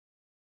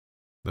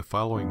The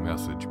following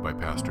message by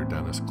Pastor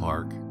Dennis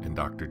Clark and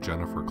Dr.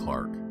 Jennifer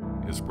Clark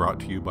is brought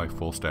to you by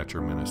Full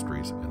Stature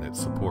Ministries and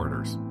its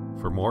supporters.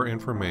 For more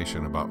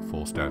information about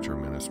Full Stature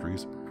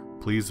Ministries,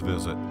 please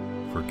visit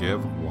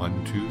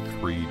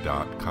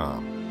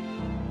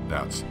forgive123.com.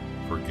 That's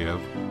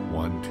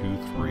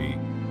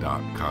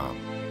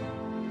forgive123.com.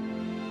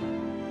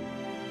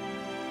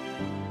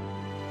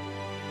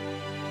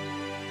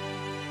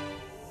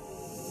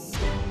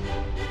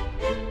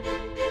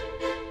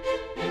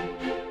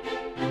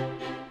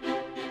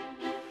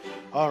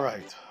 All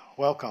right,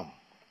 welcome.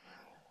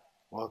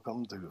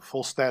 Welcome to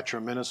Full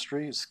Stature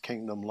Ministries,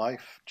 Kingdom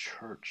Life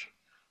Church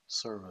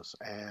service.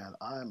 And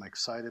I'm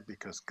excited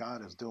because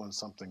God is doing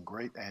something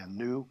great and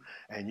new,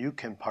 and you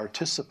can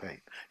participate.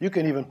 You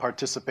can even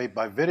participate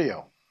by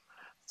video.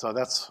 So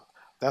that's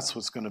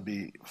what's going to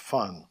be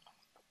fun.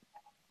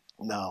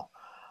 Now,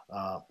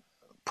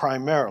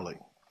 primarily,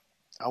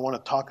 I want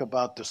to talk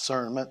about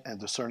discernment and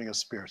discerning of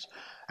spirits.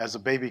 As a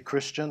baby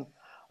Christian,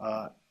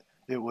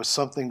 it was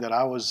something that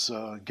I was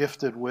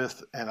gifted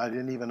with, and I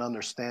didn't even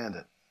understand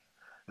it.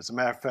 As a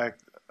matter of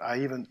fact, I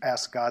even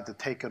asked God to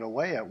take it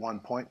away at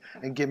one point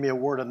and give me a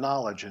word of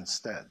knowledge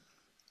instead.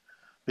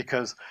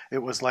 Because it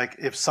was like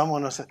if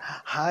someone was saying,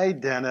 "Hi,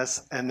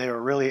 Dennis," and they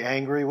were really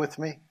angry with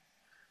me,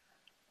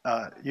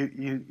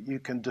 you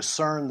can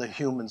discern the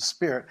human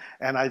spirit.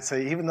 And I'd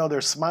say, even though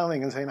they're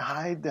smiling and saying,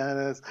 "Hi,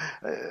 Dennis,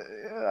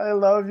 I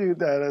love you,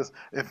 Dennis,"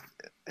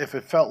 if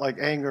it felt like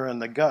anger in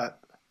the gut,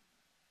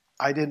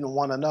 I didn't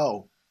want to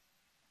know.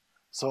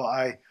 So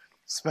I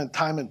spent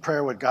time in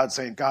prayer with God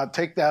saying, "God,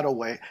 take that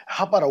away.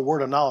 How about a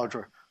word of knowledge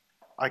where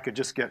I could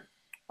just get,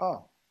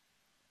 oh,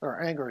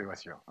 they're angry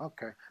with you.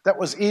 Okay." That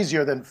was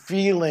easier than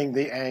feeling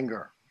the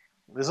anger,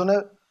 isn't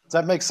it? Does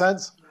that make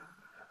sense?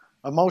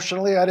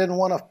 Emotionally, I didn't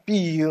want to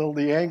feel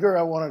the anger.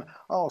 I wanted,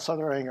 oh, so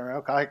they're angry.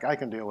 Okay, I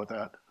can deal with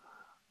that.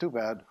 Too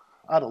bad.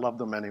 I'd have loved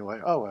them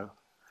anyway. Oh, well.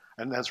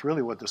 And that's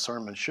really what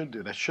discernment should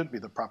do. That should be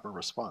the proper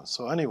response.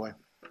 So anyway,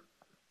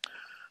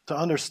 to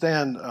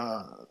understand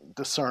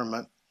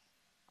discernment,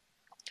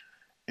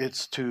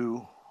 it's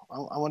to,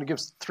 I want to give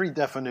three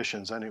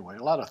definitions anyway,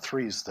 a lot of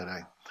threes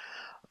today.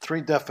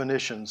 Three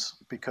definitions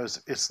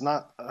because it's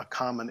not a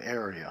common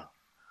area,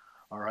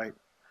 all right?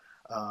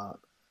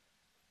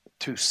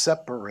 To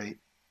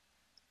separate,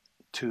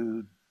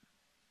 to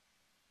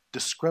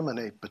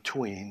discriminate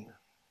between,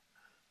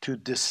 to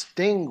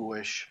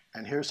distinguish,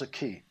 and here's a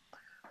key,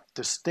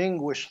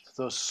 distinguish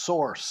the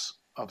source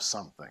of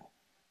something.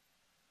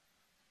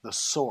 The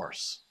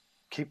source.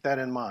 Keep that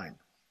in mind.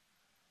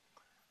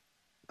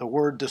 The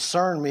word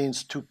discern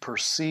means to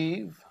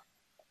perceive,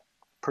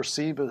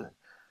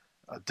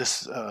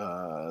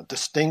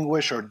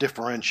 distinguish or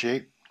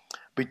differentiate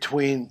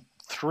between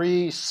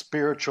three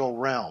spiritual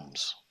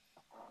realms.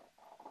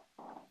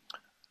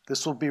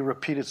 This will be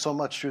repeated so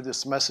much through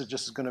this message.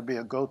 This is going to be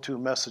a go-to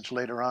message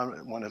later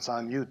on when it's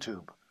on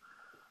YouTube.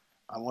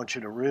 I want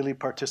you to really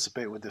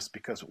participate with this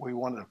because we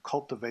want to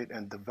cultivate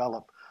and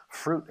develop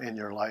fruit in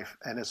your life,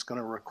 and it's going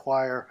to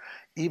require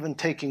even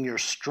taking your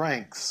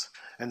strengths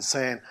and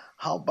saying,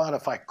 how about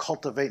if I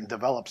cultivate and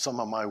develop some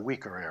of my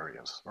weaker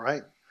areas,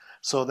 right?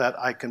 So that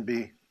I can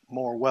be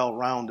more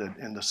well-rounded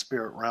in the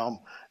spirit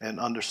realm and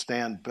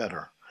understand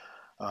better.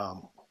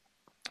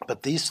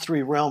 But these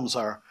three realms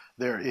are,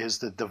 there is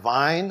the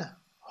divine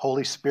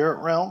Holy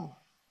Spirit realm,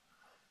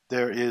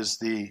 there is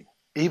the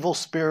evil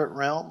spirit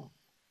realm,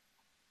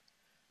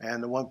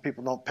 and the one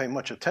people don't pay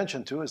much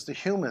attention to is the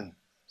human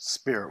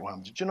spirit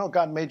realm. Did you know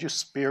God made you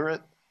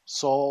spirit,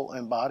 soul,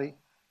 and body?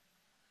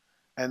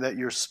 And that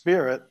your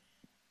spirit,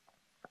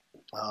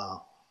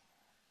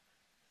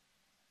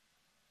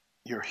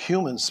 your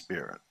human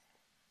spirit,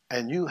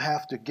 and you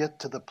have to get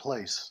to the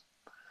place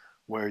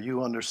where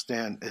you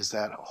understand, is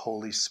that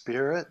Holy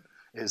Spirit,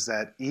 is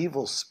that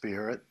evil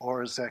spirit,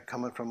 or is that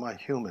coming from my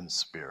human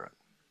spirit?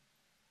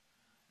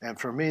 And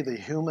for me, the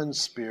human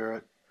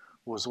spirit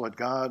was what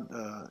God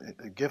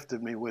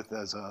gifted me with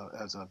as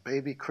a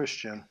baby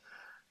Christian,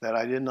 that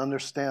I didn't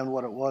understand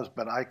what it was,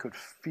 but I could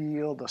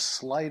feel the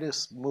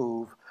slightest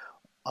move.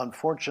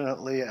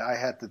 Unfortunately, I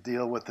had to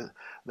deal with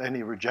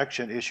any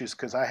rejection issues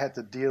because I had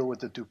to deal with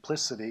the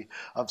duplicity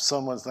of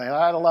someone saying,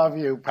 "I love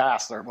you,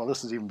 Pastor." Well,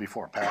 this is even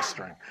before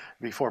pastoring.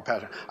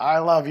 "I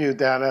love you,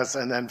 Dennis,"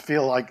 and then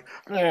feel like,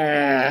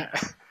 eh.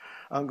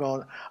 I'm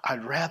going,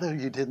 I'd rather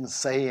you didn't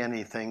say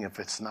anything if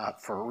it's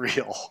not for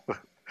real.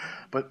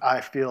 But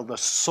I feel the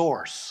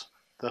source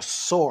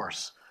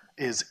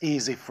is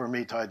easy for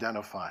me to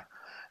identify.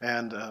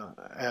 And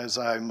as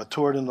I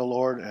matured in the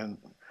Lord and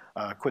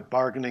quit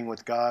bargaining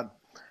with God,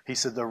 He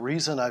said, the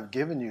reason I've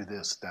given you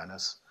this,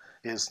 Dennis,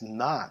 is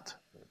not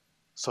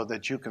so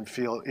that you can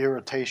feel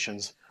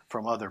irritations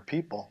from other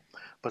people,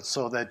 but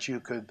so that you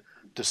could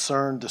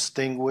discern,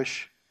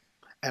 distinguish,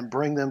 and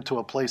bring them to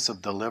a place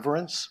of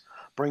deliverance,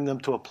 bring them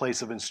to a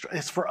place of instruction.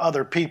 It's for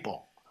other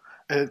people.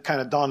 It kind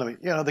of dawned on me,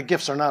 the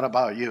gifts are not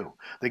about you.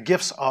 The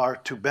gifts are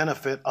to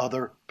benefit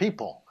other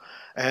people.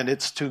 And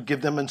it's to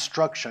give them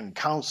instruction,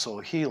 counsel,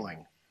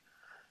 healing,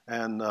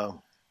 and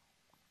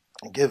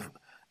give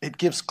it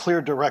gives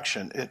clear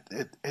direction.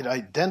 It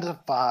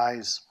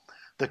identifies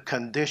the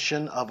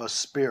condition of a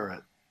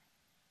spirit.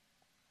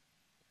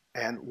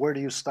 And where do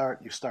you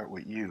start? You start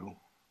with you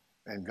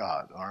and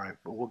God, all right?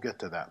 But we'll get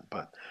to that.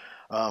 But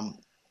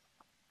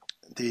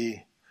the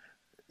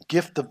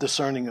gift of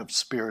discerning of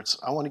spirits,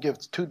 I want to give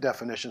two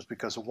definitions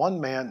because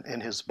one man in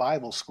his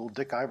Bible school,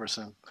 Dick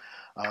Iverson,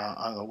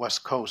 on the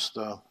West Coast,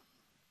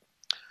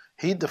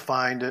 he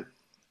defined it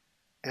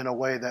in a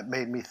way that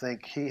made me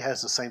think he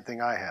has the same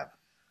thing I have.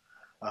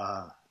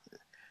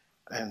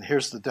 And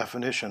here's the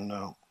definition.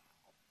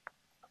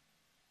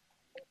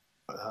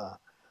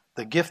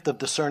 The gift of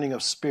discerning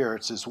of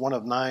spirits is one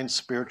of 9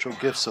 spiritual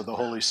gifts of the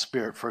Holy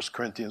Spirit, 1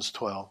 Corinthians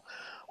 12,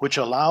 which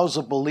allows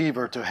a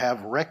believer to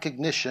have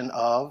recognition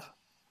of,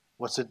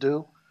 what's it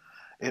do?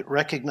 It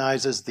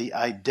recognizes the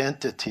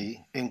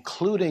identity,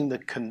 including the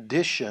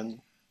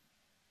condition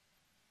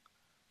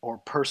or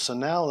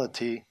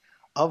personality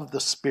of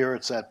the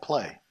spirits at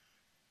play.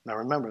 Now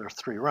remember, there are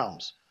 3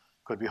 realms.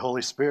 Could be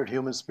Holy Spirit,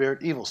 human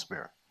spirit, evil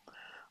spirit.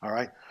 All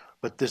right?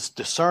 But this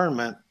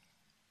discernment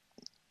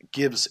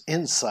gives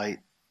insight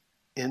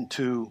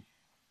into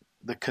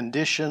the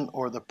condition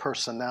or the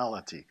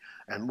personality.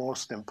 And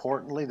most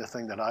importantly, the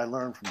thing that I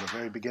learned from the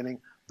very beginning,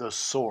 the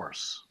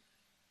source.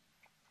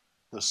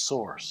 The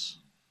source.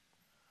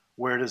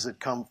 Where does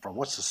it come from?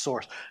 What's the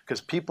source?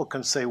 Because people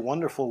can say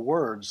wonderful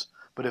words,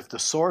 but if the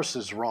source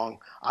is wrong,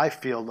 I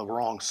feel the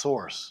wrong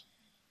source.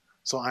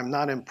 So I'm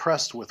not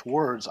impressed with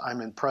words,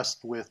 I'm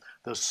impressed with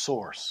the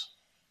source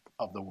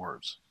of the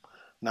words.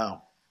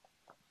 Now,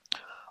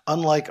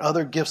 unlike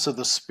other gifts of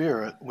the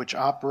Spirit, which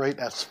operate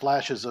as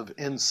flashes of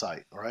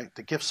insight, right?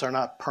 The gifts are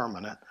not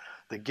permanent.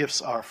 The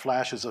gifts are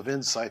flashes of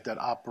insight that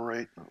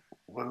operate,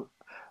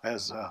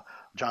 as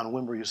John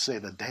Wimber used to say,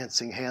 the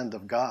dancing hand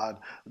of God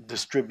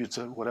distributes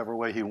it whatever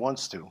way he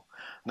wants to.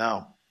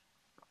 Now,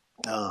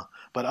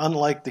 but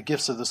unlike the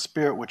gifts of the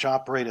Spirit, which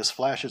operate as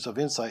flashes of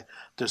insight,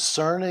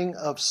 discerning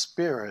of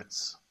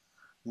spirits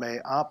may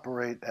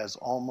operate as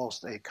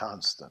almost a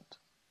constant.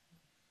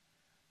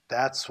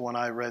 That's when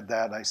I read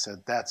that, I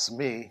said, that's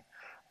me.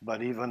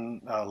 But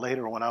even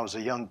later when I was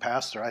a young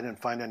pastor, I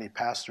didn't find any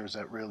pastors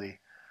that really,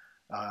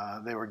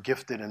 they were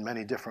gifted in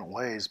many different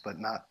ways, but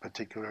not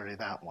particularly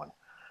that one.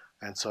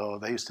 And so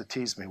they used to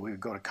tease me. We would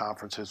go to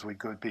conferences, we'd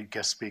go be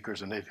guest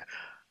speakers, and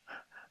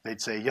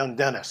they'd say, young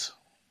Dennis.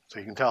 So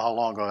you can tell how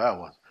long ago that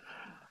was.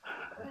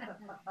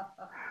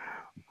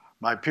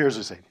 My peers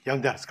would say,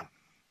 young Dennis, come.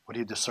 What do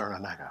you discern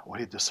on that guy? What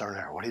do you discern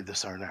there? What do you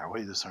discern there? What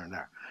do you discern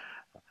there?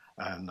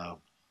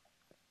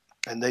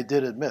 And they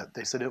did admit,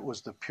 they said it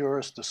was the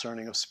purest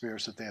discerning of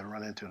spirits that they had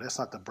run into. That's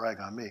not to brag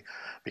on me,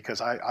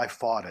 because I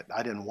fought it.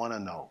 I didn't want to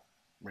know,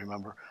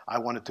 remember? I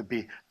wanted to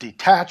be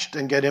detached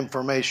and get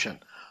information.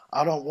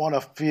 I don't want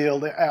to feel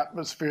the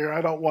atmosphere.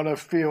 I don't want to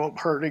feel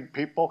hurting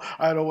people.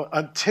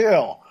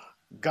 Until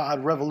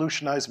God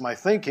revolutionized my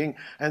thinking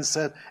and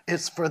said,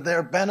 it's for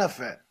their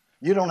benefit.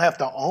 You don't have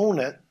to own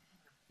it.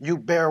 You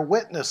bear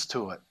witness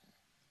to it.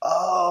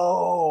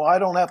 Oh, I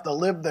don't have to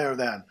live there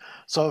then.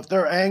 So if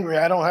they're angry,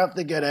 I don't have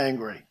to get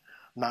angry.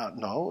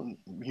 No,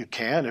 you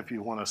can if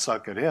you want to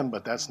suck it in,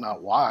 but that's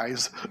not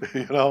wise,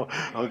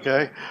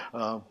 okay?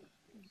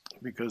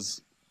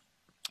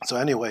 So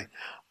anyway,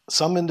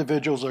 some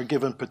individuals are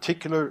given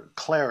particular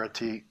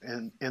clarity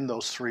in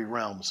those 3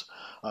 realms.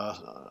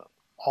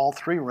 All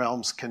 3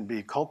 realms can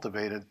be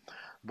cultivated,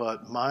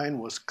 but mine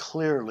was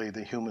clearly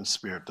the human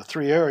spirit. The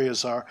 3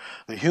 areas are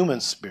the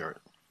human spirit.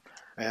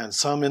 And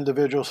some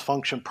individuals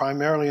function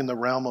primarily in the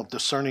realm of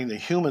discerning the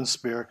human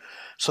spirit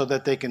so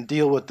that they can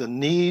deal with the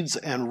needs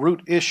and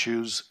root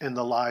issues in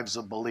the lives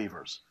of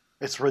believers.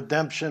 It's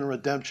redemption,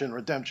 redemption,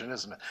 redemption,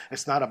 isn't it?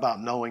 It's not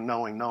about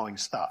knowing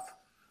stuff.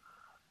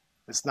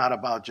 It's not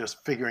about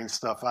just figuring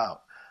stuff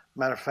out.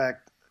 Matter of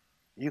fact,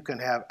 you can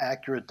have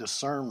accurate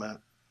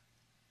discernment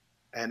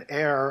and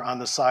err on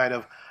the side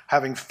of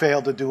having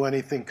failed to do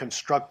anything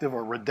constructive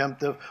or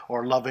redemptive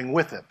or loving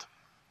with it.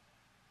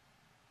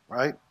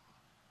 Right?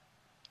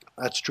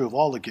 That's true of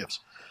all the gifts.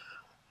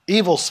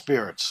 Evil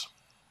spirits.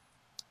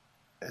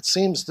 It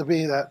seems to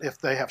be that if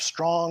they have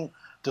strong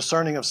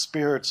discerning of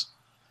spirits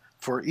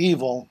for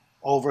evil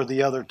over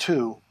the other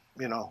 2,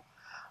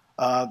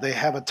 they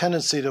have a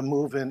tendency to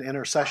move in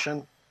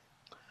intercession,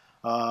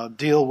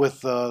 deal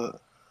with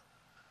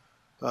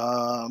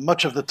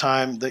much of the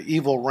time the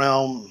evil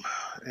realm,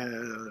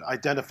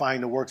 identifying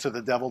the works of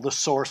the devil, the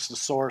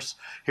source.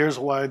 Here's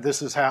why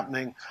this is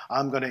happening.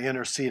 I'm going to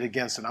intercede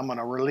against it. I'm going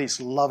to release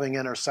loving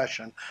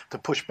intercession to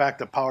push back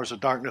the powers of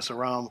darkness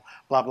around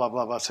blah, blah,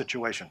 blah, blah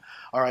situation.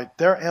 All right,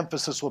 their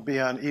emphasis will be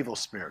on evil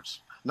spirits.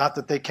 Not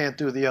that they can't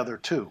do the other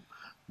 2,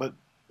 but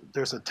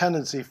there's a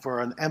tendency for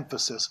an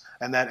emphasis,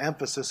 and that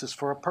emphasis is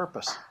for a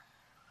purpose.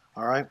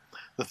 All right?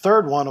 The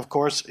third one, of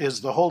course,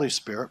 is the Holy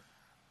Spirit.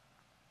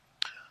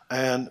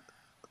 And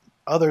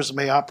others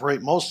may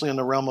operate mostly in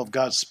the realm of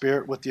God's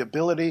Spirit with the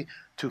ability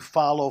to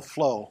follow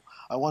flow.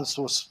 I once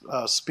was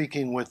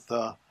speaking with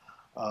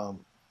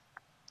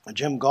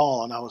Jim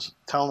Gall, and I was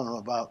telling him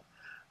about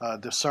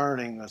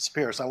discerning the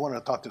spirits. I wanted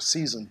to talk to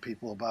seasoned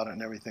people about it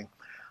and everything.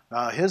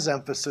 His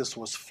emphasis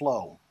was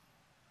flow.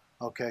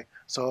 Okay,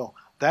 so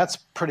that's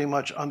pretty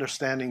much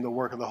understanding the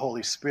work of the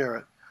Holy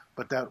Spirit,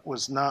 but that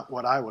was not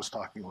what I was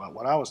talking about.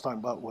 What I was talking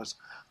about was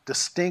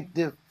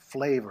distinctive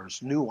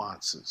flavors,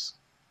 nuances,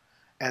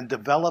 and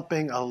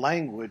developing a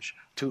language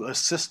to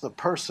assist the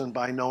person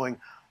by knowing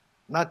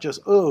not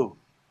just, ooh,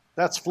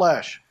 that's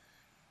flesh.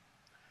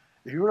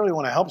 If you really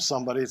want to help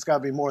somebody, it's got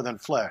to be more than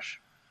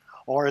flesh,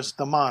 or it's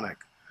demonic.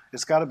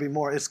 It's got to be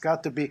more, it's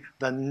got to be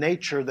the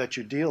nature that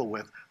you deal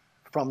with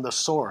from the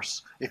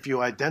source. If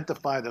you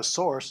identify the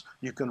source,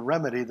 you can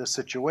remedy the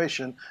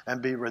situation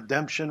and be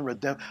redemption.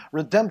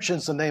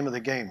 Redemption's the name of the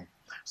game.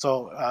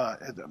 So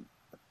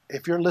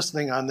if you're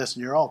listening on this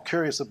and you're all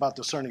curious about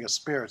discerning of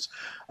spirits,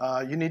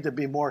 you need to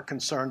be more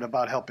concerned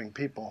about helping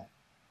people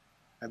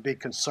and be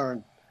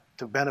concerned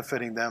to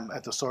benefiting them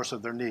at the source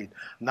of their need,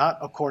 not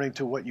according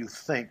to what you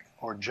think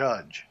or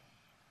judge.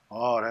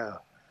 Oh,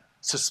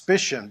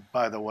 suspicion,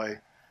 by the way,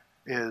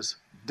 is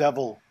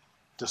devil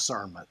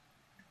discernment.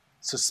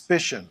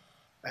 Suspicion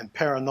and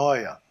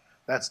paranoia,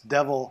 that's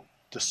devil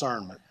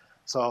discernment.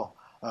 So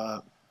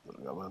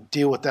we'll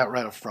deal with that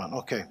right up front.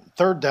 Okay,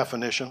 third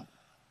definition,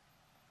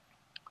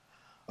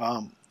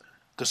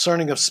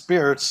 discerning of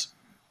spirits.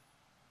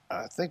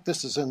 I think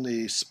this is in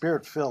the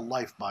Spirit-Filled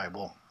Life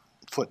Bible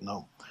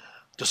footnote.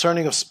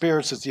 Discerning of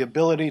spirits is the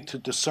ability to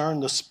discern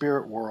the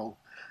spirit world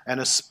and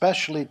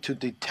especially to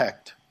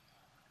detect.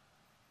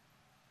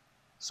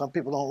 Some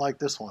people don't like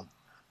this one.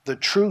 The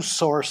true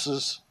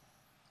sources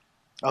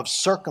of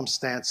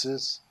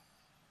circumstances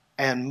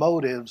and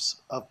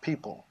motives of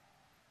people.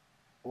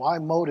 Why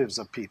motives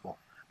of people?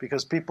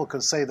 Because people can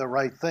say the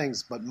right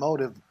things, but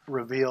motive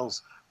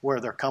reveals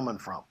where they're coming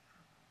from.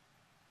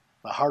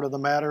 The heart of the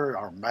matter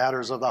are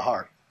matters of the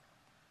heart.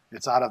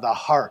 It's out of the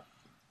heart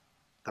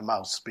the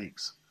mouth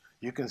speaks.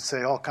 You can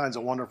say all kinds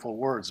of wonderful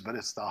words, but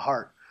it's the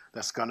heart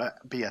that's going to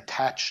be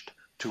attached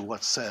to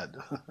what's said,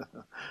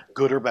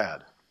 good or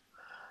bad.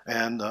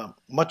 And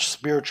much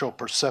spiritual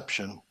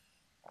perception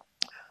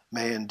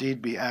may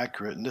indeed be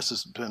accurate, and this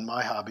has been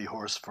my hobby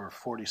horse for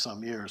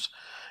 40-some years,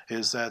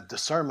 is that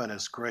discernment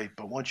is great,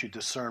 but once you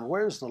discern,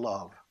 where's the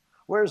love?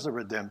 Where's the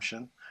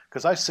redemption?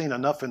 Because I've seen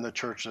enough in the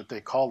church that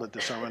they call it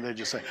discernment. They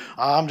just say,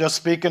 I'm just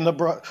speaking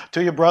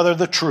to your brother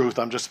the truth.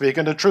 I'm just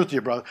speaking the truth to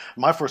your brother.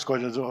 My first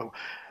question is,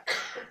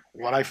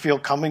 what I feel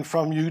coming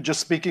from you just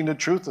speaking the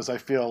truth is I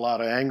feel a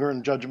lot of anger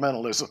and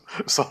judgmentalism.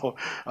 So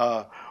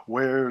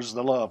where's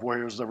the love?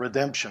 Where's the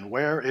redemption?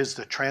 Where is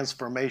the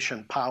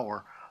transformation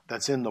power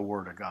that's in the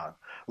Word of God?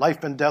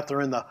 Life and death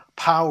are in the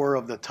power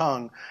of the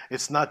tongue.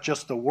 It's not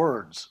just the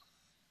words.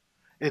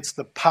 It's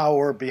the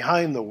power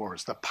behind the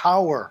words, the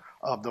power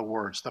of the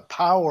words, the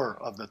power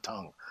of the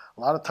tongue.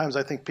 A lot of times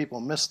I think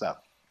people miss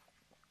that.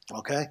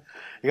 Okay?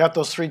 You got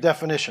those three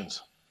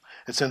definitions.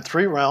 It's in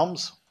three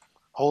realms,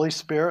 Holy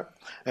Spirit,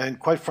 and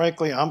quite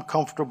frankly, I'm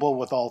comfortable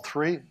with all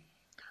three,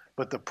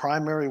 but the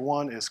primary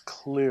one is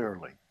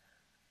clearly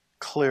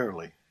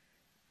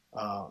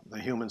the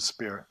human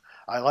spirit.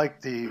 I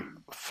like the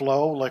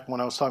flow, like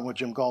when I was talking with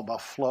Jim Gall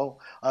about flow.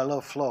 I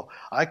love flow.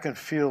 I can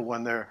feel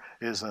when there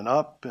is an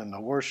up in the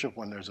worship,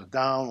 when there's a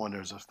down, when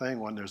there's a thing,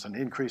 when there's an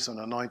increase in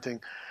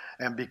anointing.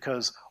 And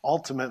because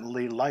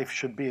ultimately life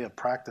should be a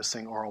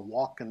practicing or a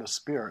walk in the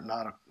spirit,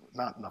 not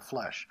in the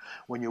flesh.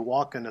 When you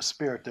walk in the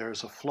spirit, there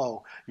is a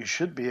flow. You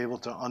should be able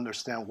to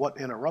understand what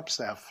interrupts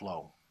that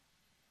flow,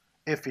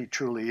 if he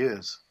truly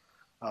is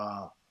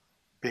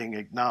being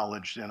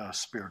acknowledged in a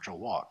spiritual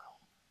walk.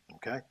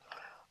 Okay?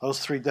 Those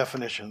three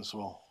definitions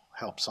will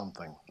help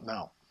something.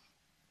 Now,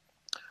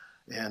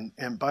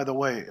 and by the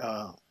way,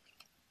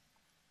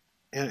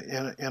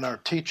 in our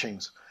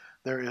teachings,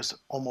 there is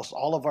almost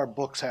all of our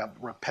books have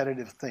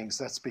repetitive things.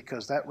 That's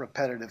because that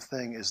repetitive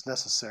thing is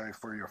necessary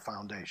for your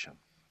foundation.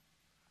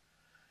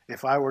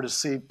 If I were to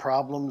see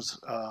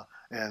problems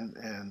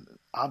and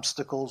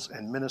obstacles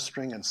in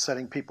ministering and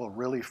setting people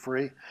really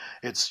free,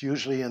 it's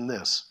usually in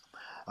this.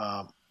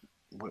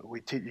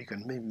 We teach, you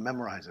can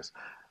memorize this.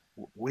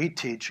 We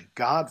teach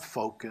God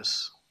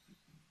focus,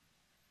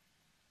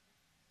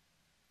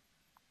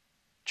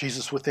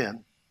 Jesus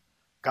within,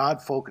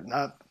 God focus,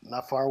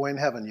 not far away in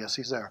heaven. Yes,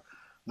 he's there.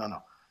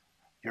 No.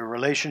 Your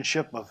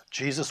relationship of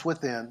Jesus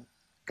within,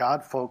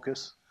 God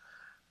focus,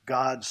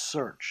 God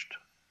searched.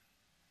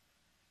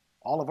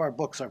 All of our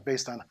books are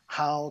based on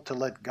how to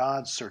let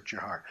God search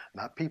your heart,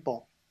 not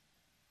people,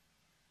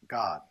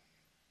 God.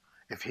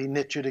 If he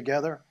knit you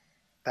together,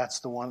 that's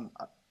the one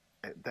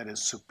that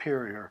is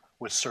superior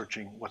with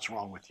searching what's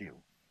wrong with you.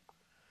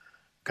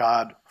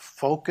 God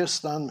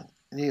focused on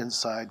the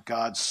inside,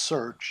 God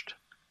searched,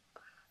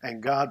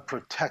 and God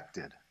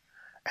protected.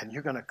 And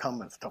you're going to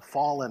come to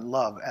fall in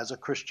love as a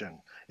Christian.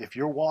 If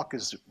your walk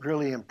is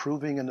really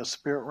improving in the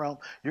spirit realm,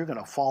 you're going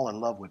to fall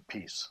in love with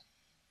peace.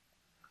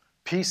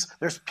 Peace,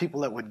 there's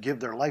people that would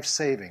give their life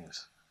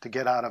savings to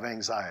get out of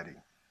anxiety.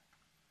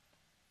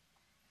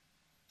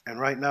 And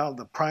right now,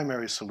 the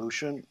primary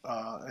solution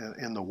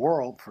in the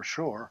world, for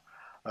sure,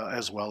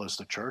 as well as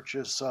the church,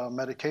 is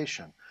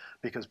medication,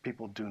 because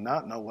people do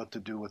not know what to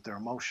do with their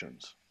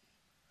emotions.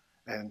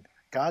 And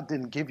God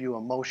didn't give you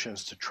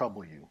emotions to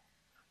trouble you.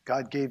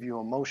 God gave you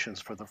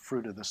emotions for the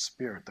fruit of the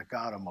Spirit, the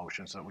God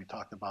emotions that we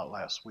talked about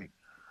last week.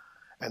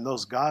 And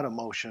those God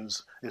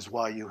emotions is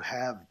why you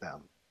have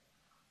them.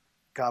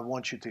 God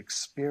wants you to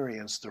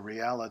experience the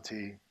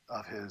reality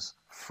of his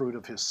fruit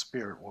of his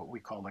Spirit, what we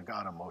call the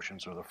God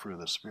emotions or the fruit of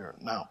the Spirit.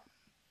 Now,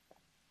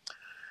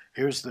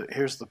 here's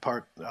the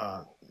part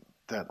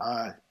that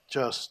I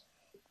just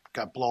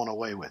got blown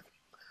away with.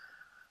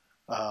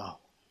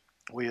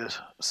 We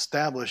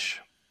establish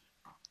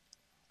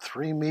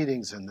 3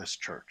 meetings in this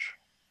church.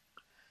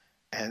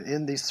 And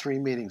in these 3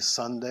 meetings,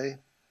 Sunday,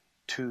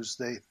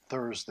 Tuesday,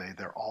 Thursday,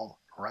 they're all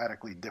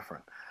radically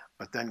different.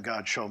 But then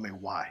God showed me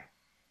why.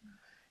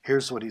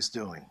 Here's what he's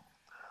doing.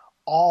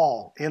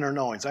 All inner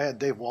knowings. I had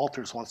Dave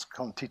Walters once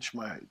come teach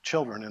my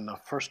children in the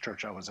first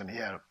church I was in. He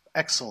had an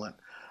excellent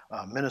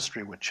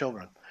ministry with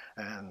children.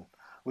 And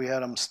we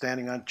had them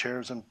standing on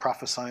chairs and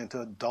prophesying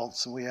to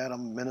adults, and we had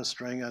them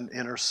ministering an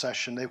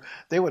intercession.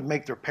 They would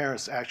make their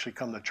parents actually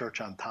come to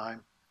church on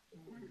time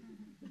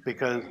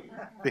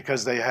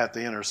because they had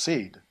to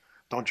intercede.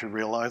 Don't you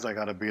realize I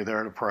got to be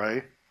there to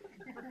pray?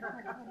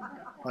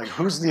 Like,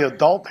 who's the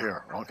adult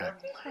here? Okay.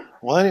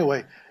 Well,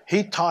 anyway,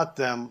 he taught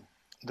them,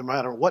 no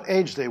matter what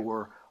age they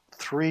were,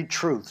 3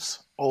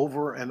 truths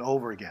over and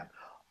over again.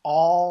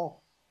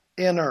 All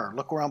inner,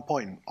 look where I'm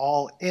pointing,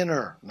 all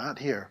inner, not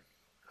here,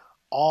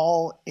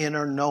 all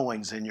inner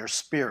knowings in your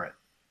spirit,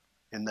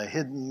 in the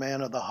hidden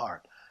man of the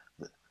heart,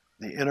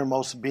 the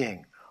innermost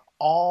being.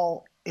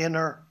 All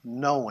inner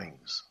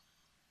knowings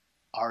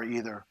are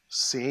either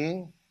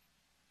seeing,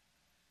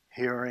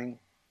 hearing,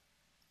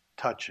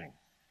 touching.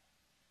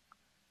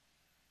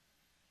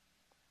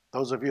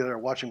 Those of you that are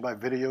watching by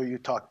video, you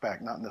talk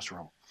back, not in this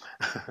room.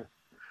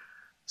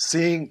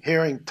 Seeing,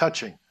 hearing,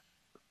 touching.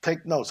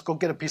 Take notes. Go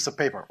get a piece of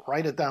paper.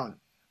 Write it down.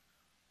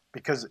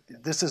 Because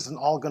this isn't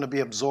all going to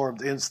be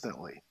absorbed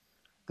instantly.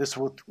 This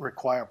will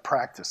require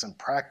practice, and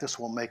practice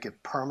will make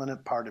it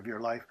permanent part of your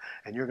life,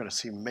 and you're going to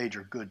see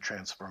major good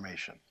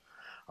transformation.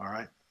 All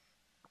right?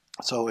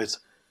 So it's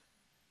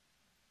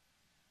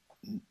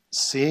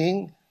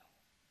seeing,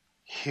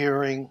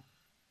 hearing,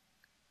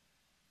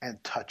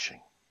 and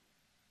touching.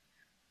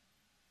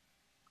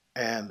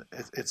 And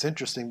it's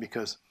interesting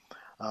because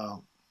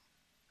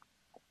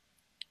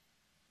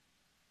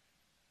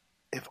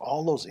if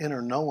all those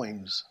inner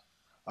knowings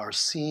are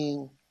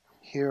seeing,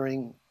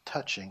 hearing,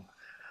 touching,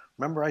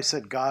 remember I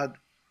said God,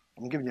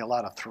 I'm giving you a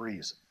lot of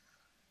 3s.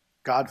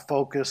 God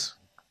focus,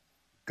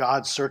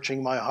 God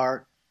searching my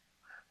heart,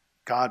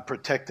 God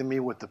protecting me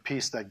with the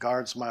peace that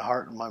guards my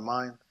heart and my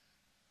mind.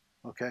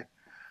 Okay?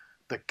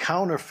 The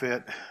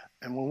counterfeit,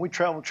 and when we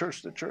travel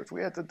church to church,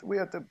 we had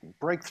to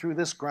break through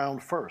this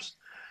ground first.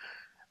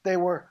 They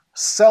were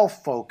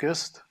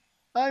self-focused.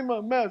 I'm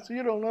a mess.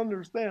 You don't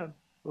understand.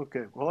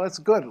 Okay, well, that's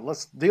good.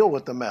 Let's deal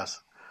with the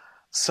mess.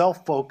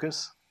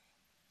 Self-focused,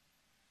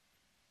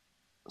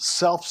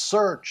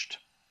 self-searched.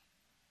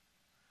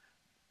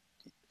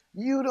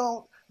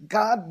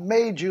 God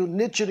made you,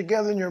 knit you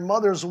together in your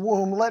mother's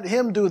womb. Let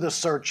him do the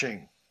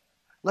searching.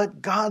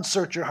 Let God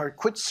search your heart.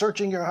 Quit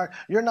searching your heart.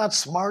 You're not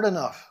smart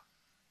enough.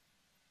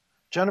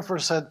 Jennifer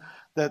said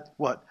that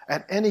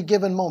at any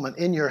given moment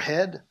in your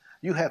head,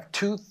 you have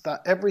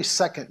every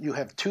second you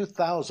have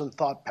 2,000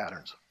 thought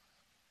patterns.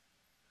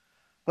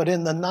 But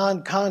in the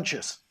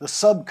non-conscious, the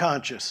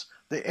subconscious,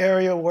 the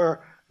area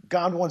where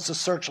God wants to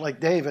search like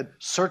David,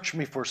 search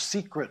me for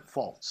secret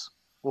faults.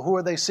 Well, who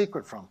are they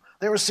secret from?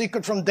 They were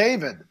secret from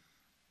David.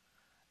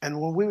 And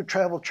when we would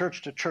travel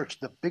church to church,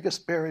 the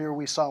biggest barrier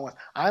we saw was,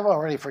 I've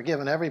already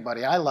forgiven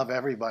everybody. I love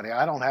everybody.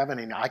 I don't have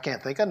any, I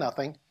can't think of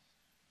nothing.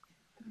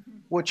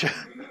 Which,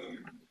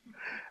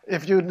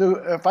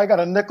 if I got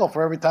a nickel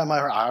for every time I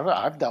heard,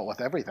 I've dealt with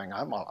everything.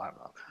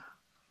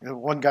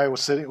 One guy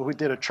was sitting, we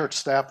did a church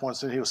staff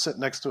once, and he was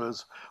sitting next to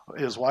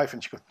his wife,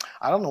 and she goes,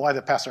 I don't know why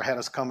the pastor had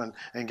us come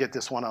and get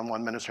this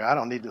one-on-one ministry. I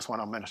don't need this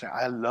one-on-one ministry.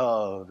 I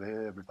love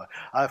everybody.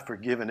 I've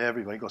forgiven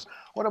everybody. He goes,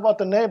 what about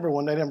the neighbor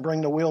when they didn't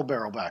bring the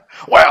wheelbarrow back?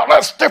 Well,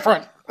 that's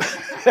different.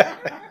 A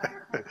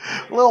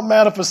little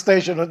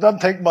manifestation. It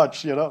doesn't take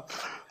much,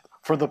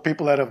 for the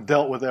people that have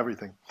dealt with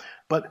everything.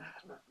 But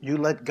you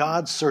let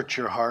God search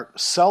your heart.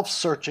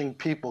 Self-searching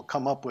people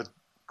come up with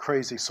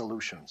crazy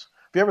solutions.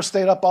 Have you ever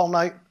stayed up all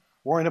night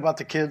worrying about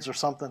the kids or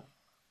something?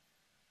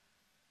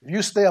 If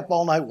you stay up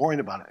all night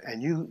worrying about it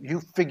and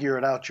you figure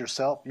it out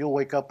yourself, you'll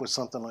wake up with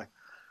something like,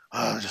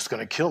 I'm just going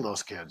to kill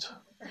those kids.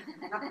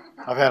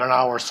 I've had an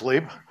hour's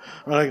sleep.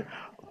 I'm like,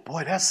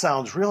 boy, that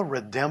sounds real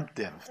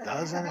redemptive,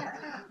 doesn't it?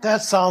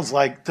 Does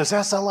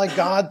that sound like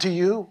God to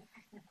you?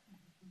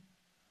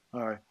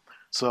 All right.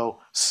 So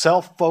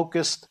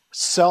self-focused,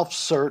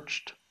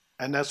 self-searched,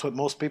 and that's what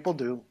most people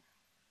do.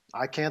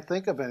 I can't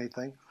think of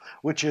anything,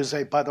 which is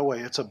by the way,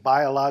 it's a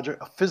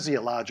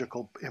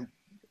physiological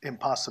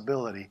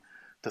impossibility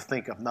to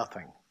think of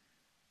nothing.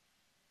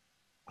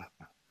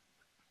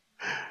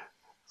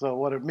 So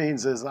what it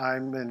means is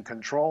I'm in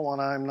control and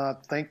I'm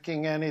not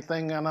thinking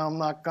anything and I'm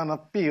not going to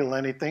feel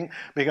anything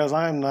because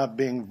I'm not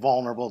being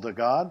vulnerable to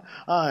God.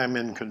 I'm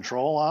in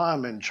control.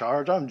 I'm in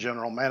charge. I'm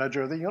general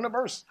manager of the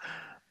universe.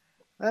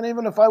 And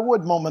even if I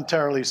would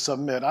momentarily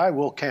submit, I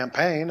will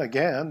campaign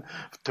again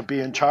to be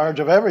in charge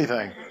of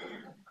everything.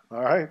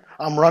 All right?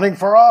 I'm running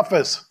for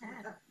office.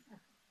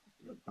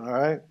 All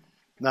right?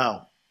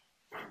 Now,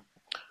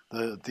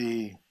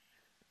 the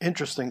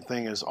interesting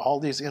thing is all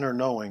these inner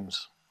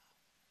knowings.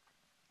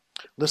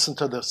 Listen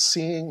to the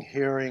seeing,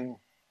 hearing,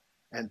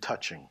 and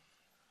touching.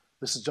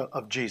 This is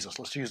of Jesus.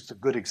 Let's use the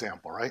good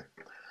example, right?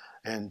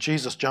 And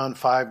Jesus, John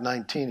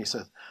 5:19, he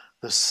says,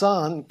 the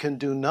Son can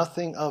do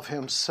nothing of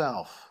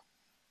himself,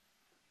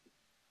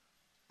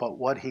 but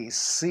what he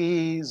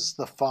sees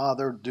the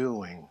Father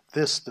doing,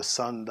 this the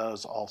Son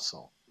does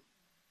also.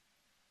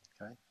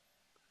 Okay?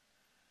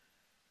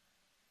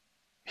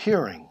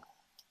 Hearing.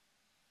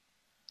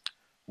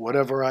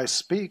 Whatever I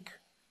speak,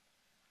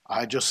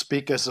 I just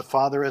speak as the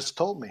Father has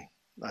told me.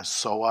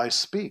 So I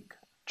speak.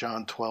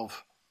 John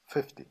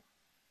 12:50.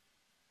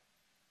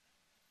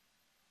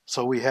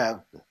 So we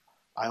have,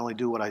 I only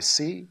do what I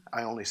see,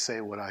 I only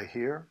say what I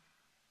hear.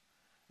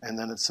 And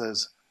then it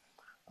says,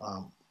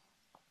 and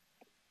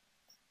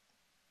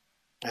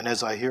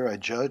as I hear, I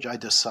judge, I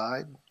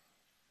decide.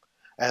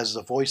 As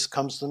the voice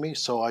comes to me,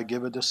 so I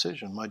give a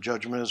decision. My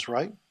judgment is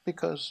right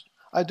because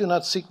I do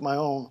not seek my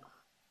own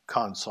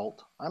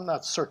consult. I'm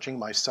not searching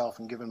myself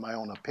and giving my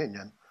own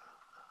opinion.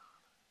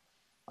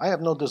 I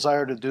have no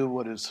desire to do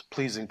what is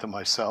pleasing to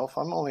myself.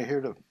 I'm only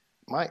here to,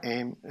 my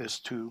aim is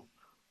to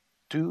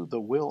do the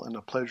will and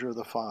the pleasure of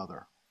the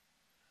Father.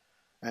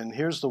 And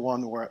here's the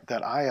one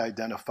that I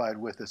identified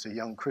with as a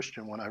young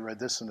Christian when I read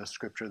this in the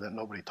scripture that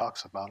nobody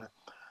talks about it.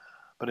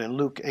 But in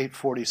Luke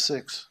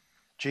 8:46,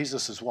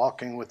 Jesus is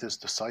walking with his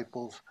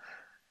disciples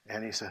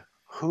and he said,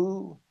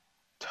 who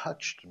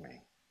touched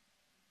me?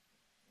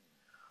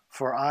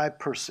 For I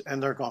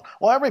and they're going,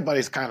 well,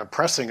 everybody's kind of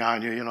pressing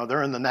on you,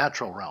 they're in the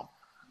natural realm.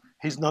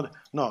 He's not,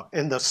 no,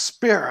 in the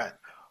spirit,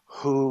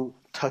 who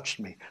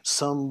touched me?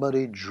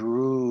 Somebody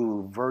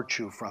drew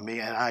virtue from me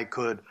and I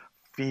could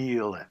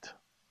feel it.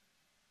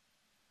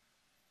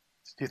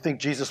 Do you think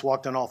Jesus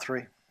walked in all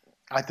three?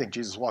 I think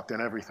Jesus walked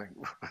in everything,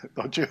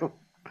 don't you?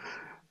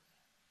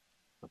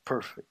 The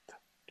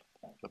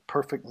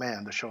perfect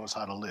man to show us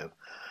how to live.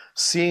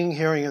 Seeing,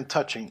 hearing, and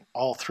touching,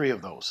 all three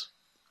of those.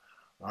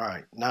 All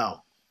right,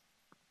 now,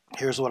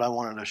 here's what I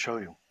wanted to show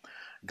you.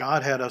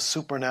 God had us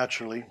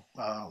supernaturally,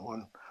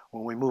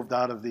 when we moved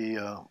out of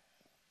the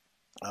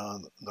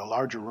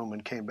larger room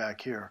and came back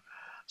here,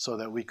 so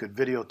that we could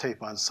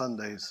videotape on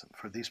Sundays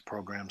for these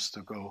programs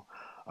to go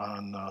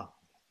on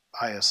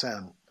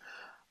ISN.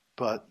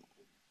 But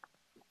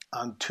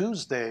on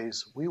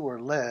Tuesdays, we were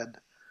led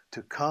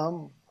to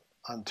come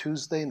on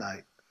Tuesday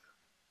night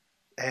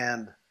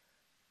and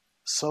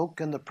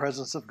soak in the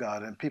presence of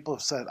God. And people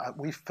have said,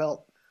 we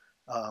felt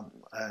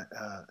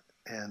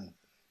and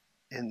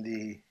in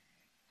the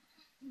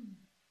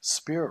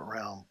spirit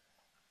realm,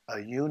 a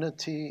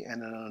unity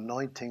and an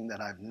anointing that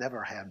I've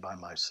never had by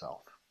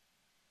myself.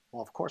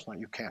 Well, of course not.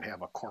 You can't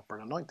have a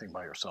corporate anointing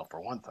by yourself,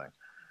 for one thing.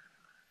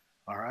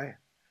 All right?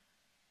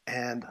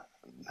 And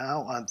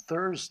now on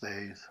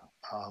Thursdays,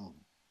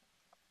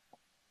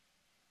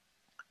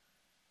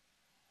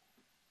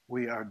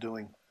 we are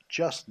doing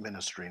just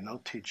ministry,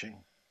 no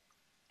teaching,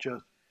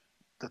 just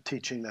the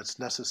teaching that's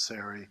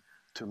necessary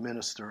to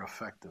minister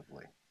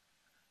effectively.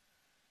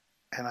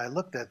 And I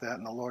looked at that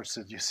and the Lord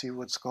said, you see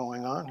what's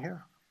going on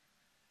here?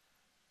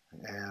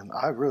 And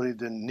I really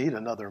didn't need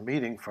another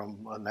meeting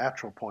from a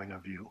natural point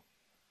of view.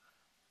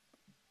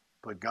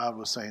 But God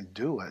was saying,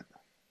 do it.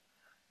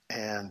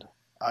 And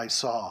I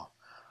saw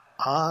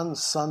on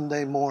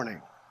Sunday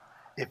morning,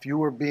 if you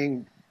were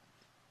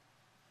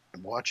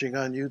watching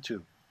on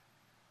YouTube,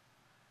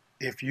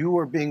 if you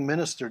were being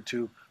ministered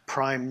to,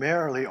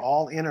 primarily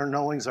all inner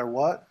knowings are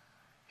what?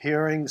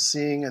 Hearing,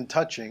 seeing, and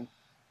touching.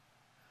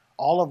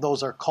 All of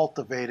those are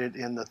cultivated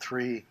in the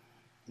three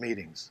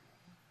meetings.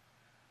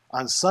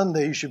 On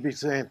Sunday, you should be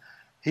saying,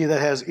 he that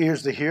has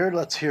ears to hear,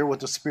 let's hear what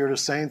the Spirit is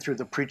saying through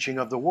the preaching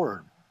of the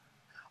Word.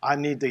 I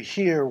need to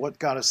hear what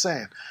God is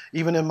saying.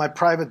 Even in my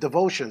private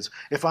devotions,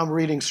 if I'm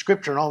reading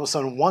Scripture and all of a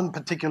sudden one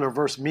particular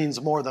verse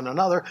means more than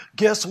another,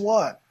 guess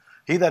what?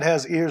 He that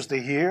has ears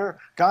to hear,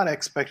 God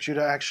expects you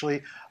to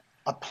actually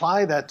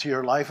apply that to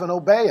your life and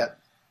obey it.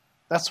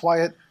 That's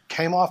why it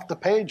came off the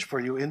page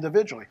for you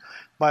individually.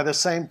 By the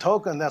same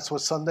token, that's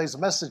what Sunday's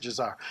messages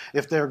are.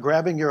 If they're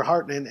grabbing your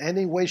heart in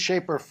any way,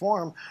 shape, or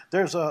form,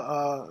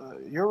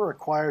 you're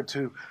required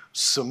to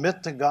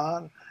submit to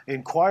God,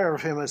 inquire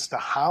of Him as to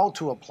how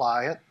to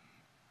apply it,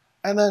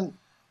 and then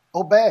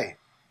obey.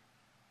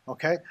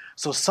 Okay?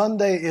 So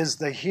Sunday is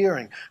the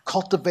hearing,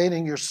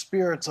 cultivating your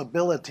spirit's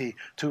ability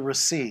to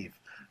receive,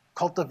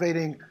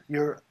 cultivating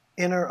your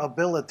inner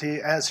ability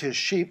as His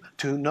sheep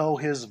to know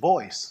His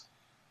voice.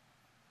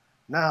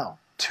 Now,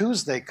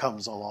 Tuesday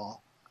comes along,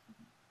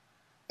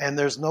 and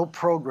there's no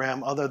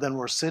program other than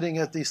we're sitting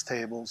at these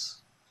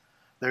tables.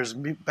 There's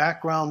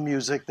background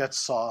music that's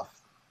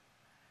soft.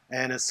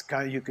 And it's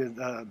kind of, you could,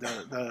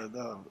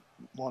 the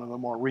one of the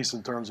more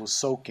recent terms was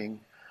soaking.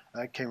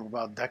 That came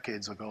about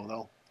decades ago,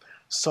 though.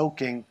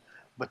 Soaking,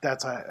 but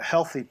that's a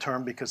healthy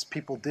term because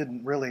people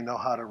didn't really know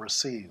how to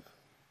receive.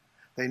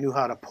 They knew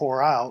how to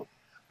pour out,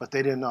 but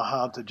they didn't know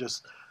how to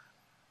just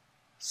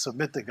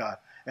submit to God.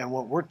 And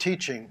what we're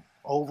teaching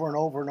over and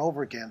over and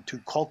over again to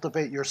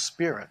cultivate your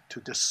spirit, to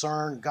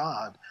discern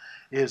God,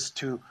 is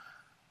to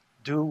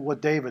do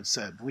what David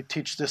said. We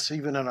teach this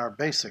even in our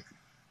basic.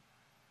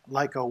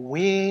 Like a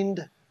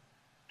weaned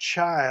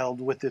child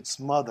with its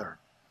mother,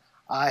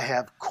 I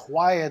have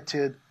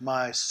quieted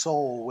my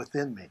soul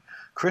within me.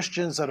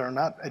 Christians that are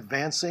not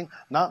advancing,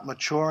 not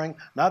maturing,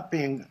 not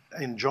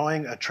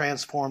enjoying a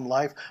transformed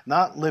life,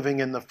 not living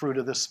in the fruit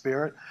of the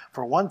Spirit,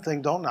 for one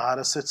thing, don't know how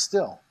to sit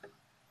still.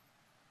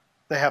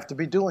 They have to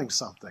be doing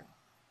something.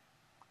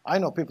 I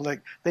know people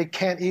that they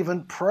can't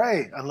even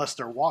pray unless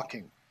they're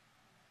walking.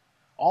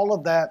 All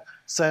of that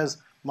says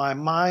my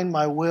mind,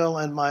 my will,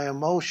 and my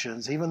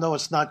emotions, even though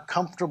it's not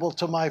comfortable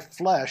to my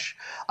flesh,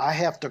 I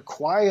have to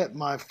quiet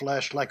my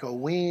flesh like a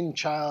weaned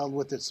child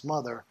with its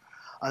mother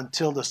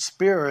until the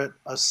Spirit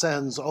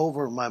ascends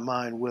over my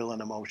mind, will,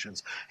 and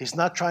emotions. He's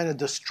not trying to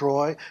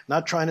destroy,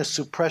 not trying to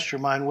suppress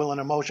your mind, will,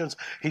 and emotions.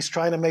 He's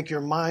trying to make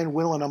your mind,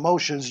 will, and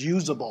emotions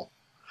usable.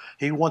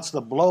 He wants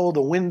to blow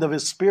the wind of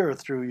His Spirit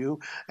through you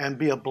and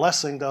be a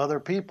blessing to other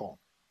people,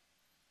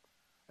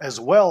 as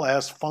well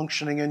as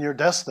functioning in your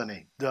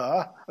destiny.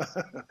 Duh.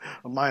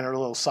 A minor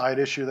little side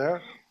issue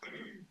there.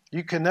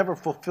 You can never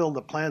fulfill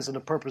the plans and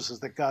the purposes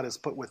that God has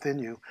put within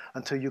you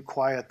until you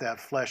quiet that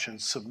flesh and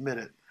submit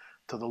it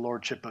to the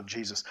Lordship of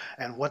Jesus.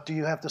 And what do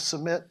you have to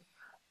submit?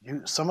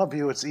 Some of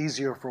you, it's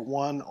easier for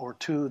one or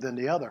two than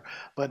the other,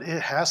 but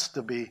it has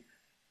to be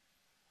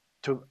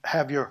to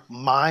have your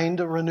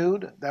mind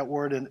renewed. That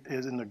word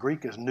in the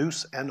Greek is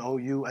nous,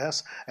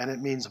 N-O-U-S, and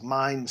it means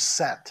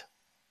mindset.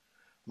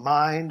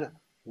 Mind,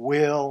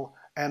 will,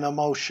 and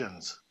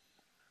emotions.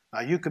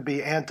 Now, you could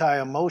be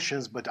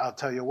anti-emotions, but I'll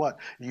tell you what,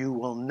 you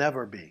will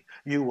never be.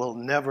 You will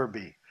never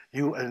be.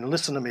 And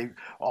listen to me,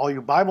 all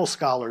you Bible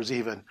scholars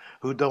even,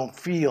 who don't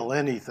feel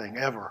anything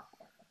ever.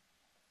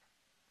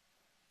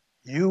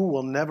 You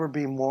will never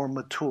be more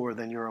mature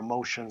than your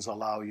emotions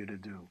allow you to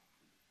do.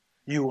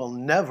 You will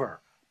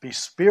never be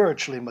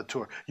spiritually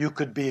mature. You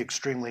could be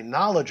extremely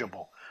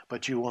knowledgeable,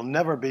 but you will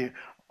never be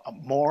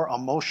more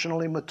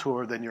emotionally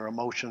mature than your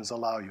emotions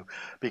allow you,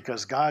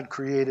 because God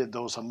created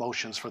those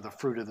emotions for the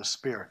fruit of the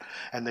Spirit.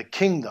 And the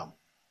kingdom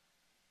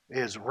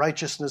is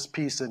righteousness,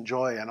 peace, and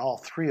joy, and all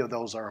three of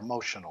those are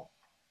emotional.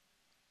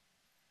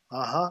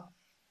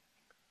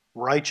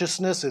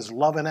 Righteousness is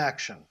love in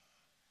action.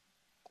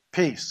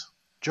 Peace,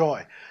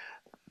 joy.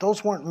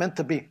 Those weren't meant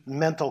to be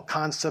mental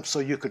concepts so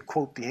you could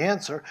quote the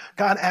answer.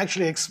 God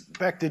actually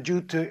expected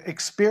you to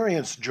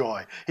experience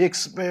joy. He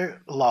expected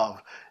love.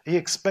 He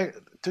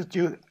expected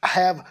you to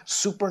have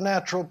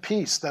supernatural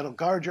peace that'll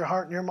guard your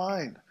heart and your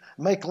mind,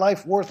 make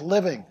life worth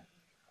living.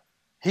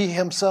 He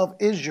Himself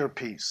is your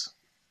peace.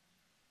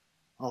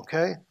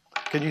 Okay?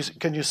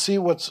 Can you see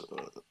what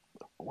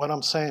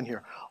I'm saying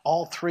here?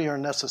 All three are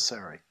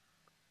necessary,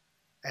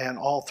 and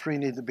all three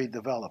need to be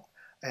developed.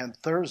 And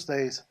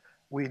Thursdays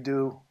we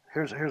do.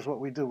 Here's what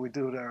we do. We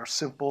do our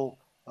simple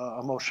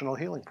emotional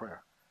healing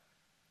prayer.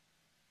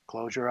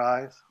 Close your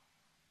eyes.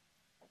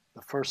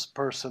 The first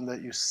person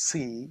that you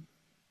see,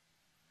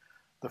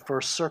 the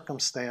first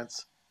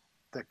circumstance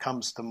that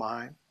comes to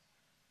mind,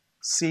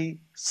 see,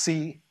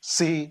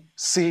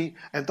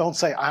 and don't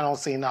say, I don't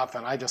see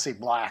nothing, I just see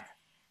black.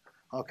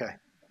 Okay.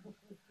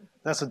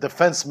 That's a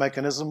defense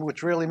mechanism,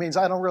 which really means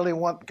I don't really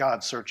want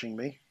God searching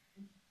me.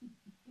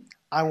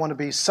 I want to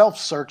be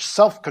self-searched,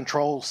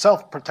 self-controlled,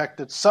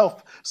 self-protected,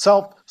 self.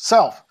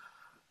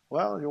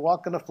 Well, you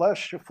walk in the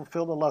flesh, you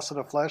fulfill the lust of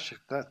the flesh.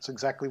 That's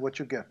exactly what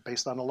you get,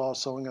 based on the law of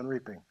sowing and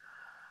reaping.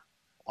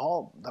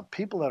 All the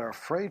people that are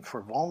afraid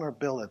for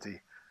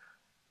vulnerability,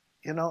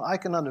 I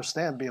can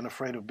understand being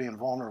afraid of being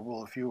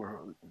vulnerable if you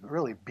were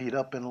really beat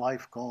up in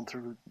life, going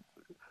through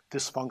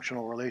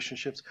dysfunctional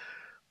relationships.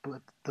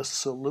 But the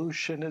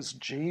solution is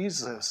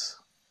Jesus.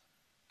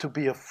 To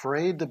be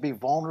afraid to be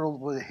vulnerable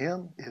with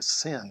Him is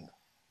sin.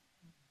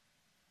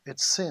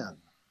 It's sin.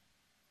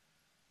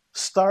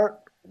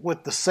 Start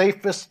with the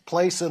safest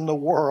place in the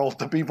world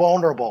to be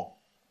vulnerable.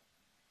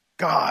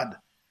 God.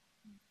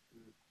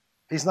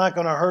 He's not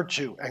going to hurt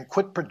you. And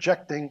quit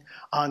projecting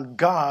on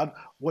God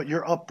what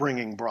your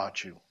upbringing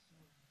brought you.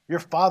 Your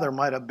father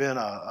might have been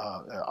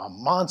a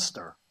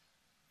monster,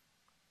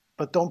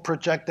 but don't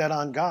project that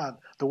on God.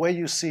 The way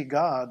you see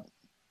God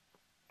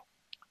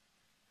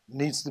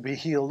needs to be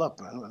healed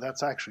up. And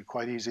that's actually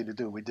quite easy to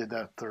do. We did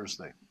that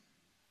Thursday.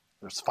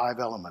 There's 5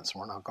 elements.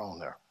 We're not going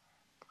there.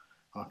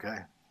 Okay?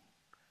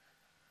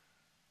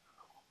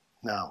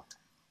 Now,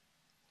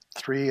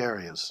 3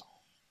 areas.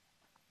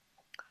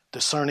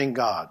 Discerning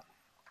God.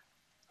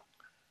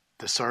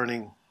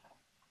 Discerning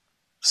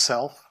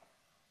self.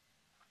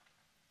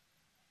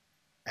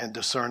 And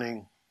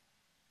discerning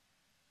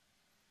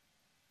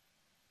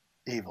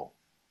evil.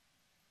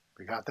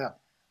 We got that?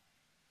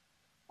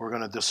 We're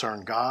going to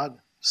discern God,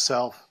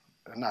 self,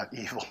 not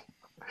evil,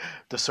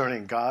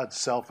 discerning God,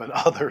 self, and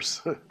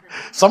others.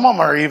 Some of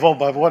them are evil,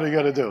 but what are you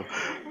going to do?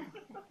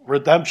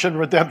 Redemption,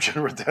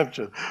 redemption,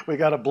 redemption. We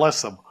got to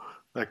bless them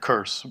that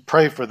curse.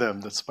 Pray for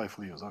them that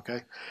spitefully use,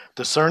 okay?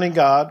 Discerning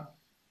God,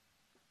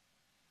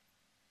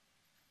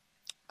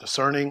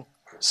 discerning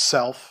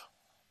self,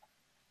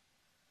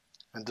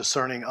 and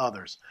discerning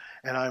others.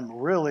 And I'm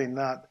really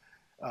not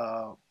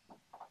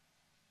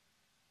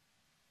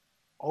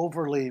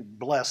overly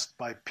blessed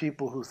by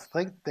people who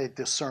think they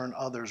discern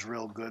others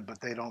real good,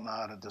 but they don't know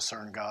how to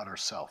discern God or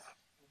self.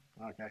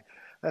 Okay?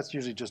 That's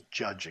usually just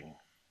judging.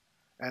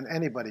 And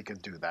anybody can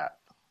do that.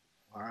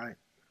 All right?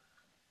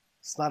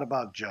 It's not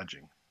about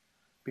judging.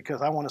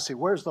 Because I want to see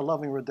where's the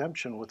loving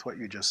redemption with what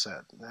you just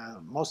said.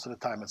 Most of the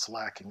time it's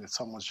lacking. That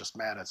someone's just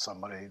mad at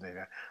somebody. They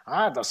go,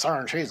 I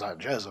discern she's a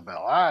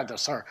Jezebel. I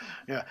discern.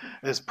 Yeah,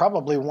 it's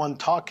probably one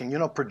talking. You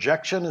know,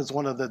 projection is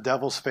one of the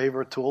devil's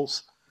favorite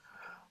tools.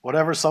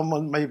 Whatever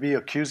someone may be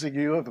accusing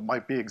you of, it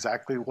might be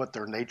exactly what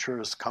their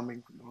nature is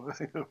coming.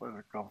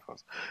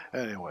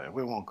 Anyway,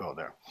 we won't go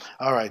there.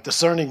 All right,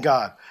 discerning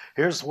God.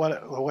 Here's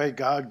the way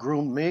God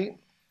groomed me,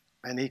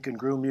 and he can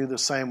groom you the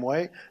same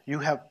way. You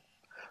have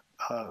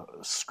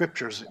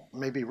scriptures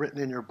maybe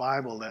written in your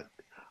Bible that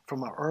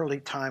from an early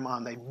time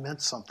on they meant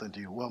something to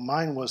you. Well,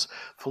 mine was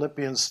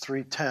Philippians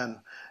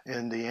 3:10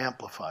 in the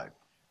Amplified.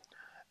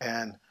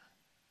 And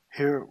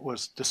here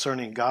was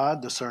discerning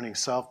God, discerning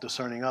self,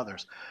 discerning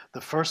others.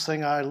 The first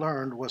thing I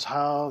learned was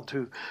how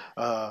to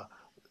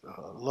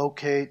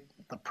locate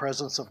the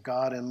presence of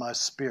God in my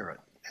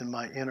spirit, in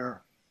my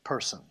inner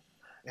person,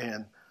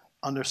 and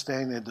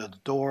understanding that the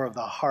door of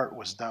the heart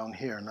was down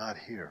here, not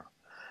here.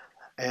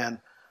 And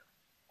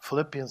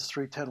Philippians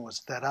 3:10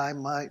 was that I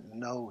might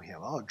know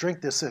him. Oh,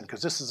 drink this in,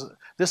 because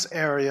this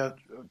area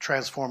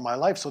transformed my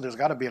life, so there's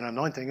got to be an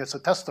anointing. It's a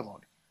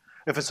testimony.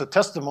 If it's a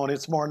testimony,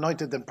 it's more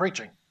anointed than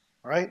preaching,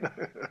 right?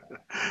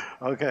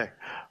 Okay,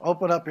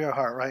 open up your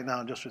heart right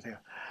now, just with you.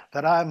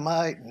 That I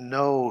might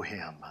know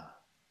him.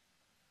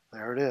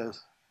 There it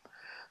is.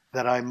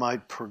 That I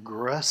might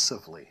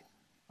progressively,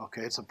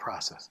 okay, it's a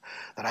process,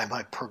 that I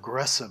might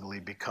progressively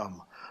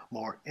become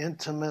more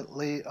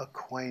intimately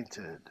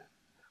acquainted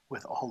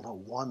with all the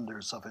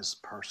wonders of his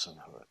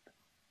personhood.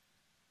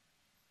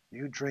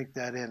 You drink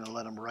that in and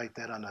let him write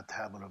that on the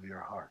tablet of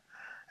your heart.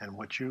 And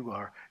what you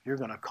are, you're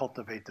going to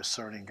cultivate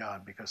discerning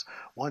God, because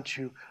once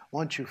you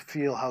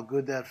feel how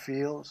good that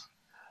feels,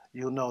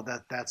 you'll know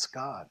that that's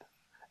God.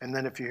 And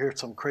then if you hear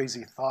some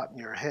crazy thought in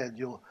your head,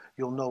 you'll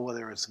know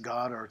whether it's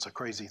God or it's a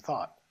crazy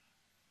thought.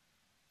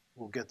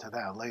 We'll get to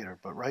that later.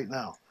 But right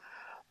now,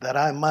 that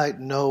I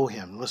might know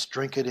him. Let's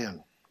drink it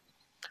in.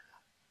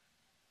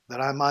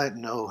 That I might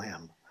know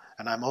him.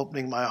 And I'm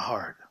opening my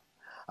heart.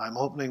 I'm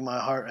opening my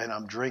heart and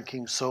I'm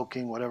drinking,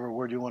 soaking, whatever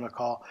word you want to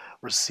call,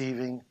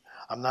 receiving.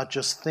 I'm not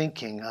just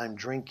thinking, I'm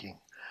drinking.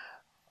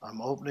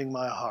 I'm opening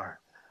my heart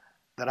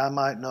that I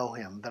might know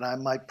him, that I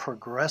might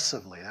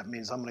progressively, that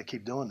means I'm going to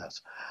keep doing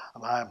this,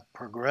 I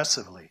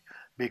progressively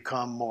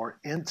become more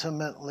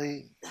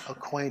intimately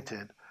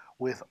acquainted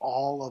with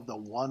all of the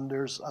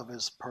wonders of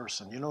his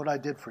person. You know what I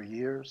did for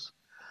years?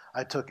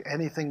 I took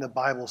anything the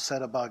Bible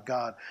said about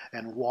God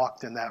and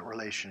walked in that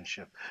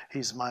relationship.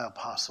 He's my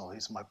apostle.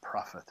 He's my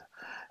prophet.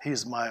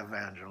 He's my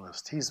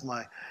evangelist. He's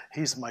my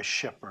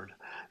shepherd.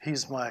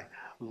 He's my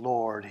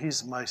Lord.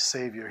 He's my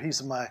Savior.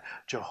 He's my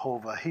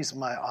Jehovah. He's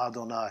my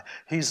Adonai.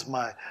 He's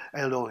my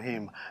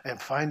Elohim.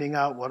 And finding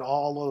out what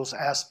all those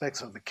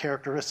aspects of the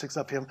characteristics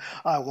of him,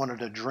 I wanted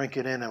to drink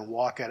it in and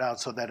walk it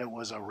out so that it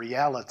was a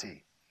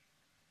reality.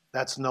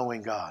 That's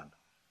knowing God.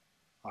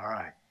 All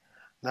right.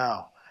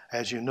 Now,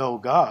 as you know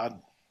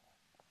God,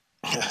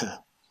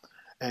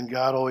 and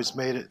God always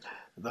made it,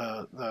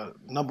 the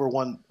number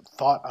one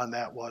thought on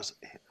that was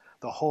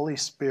the Holy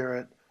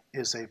Spirit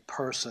is a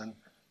person.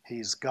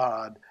 He's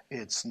God.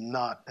 It's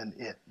not an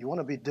it. You want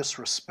to be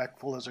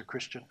disrespectful as a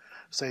Christian?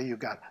 Say you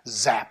got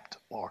zapped,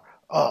 or,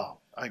 oh,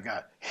 I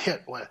got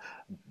hit with,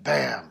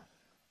 bam.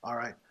 All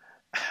right.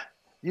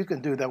 You can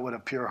do that with a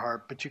pure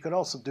heart, but you could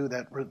also do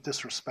that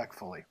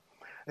disrespectfully.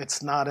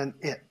 It's not an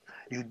it.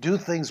 You do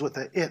things with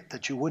an it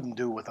that you wouldn't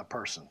do with a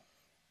person.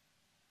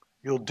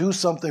 You'll do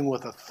something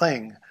with a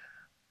thing.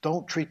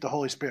 Don't treat the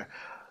Holy Spirit.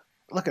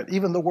 Look at,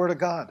 even the Word of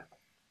God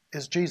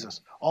is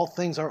Jesus. All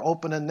things are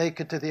open and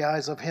naked to the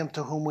eyes of him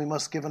to whom we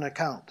must give an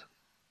account.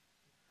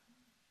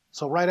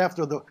 So right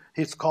after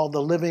he's called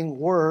the living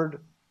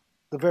Word,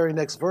 the very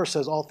next verse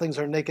says all things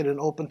are naked and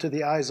open to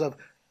the eyes of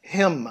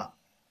him.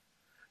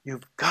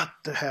 You've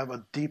got to have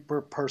a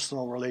deeper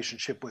personal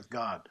relationship with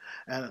God.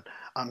 And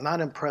I'm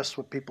not impressed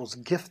with people's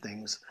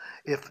giftings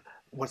if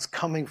what's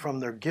coming from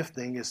their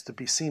gifting is to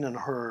be seen and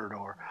heard,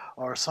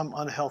 or some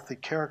unhealthy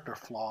character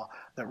flaw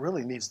that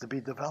really needs to be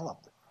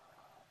developed.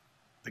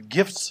 The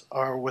gifts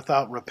are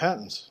without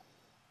repentance.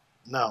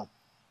 Now,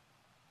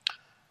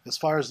 as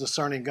far as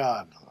discerning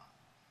God,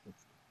 I'm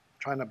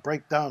trying to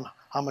break down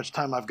how much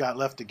time I've got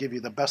left to give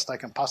you the best I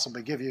can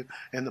possibly give you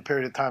in the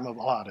period of time I've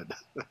allotted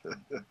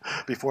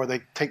before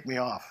they take me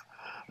off.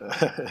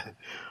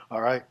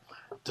 All right?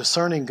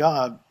 Discerning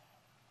God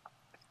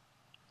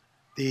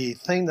The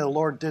thing the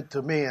Lord did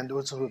to me, and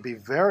which would be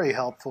very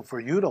helpful for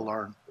you to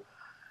learn,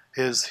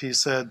 is he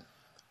said,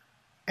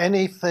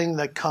 anything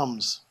that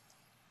comes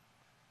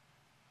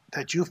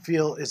that you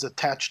feel is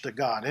attached to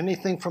God,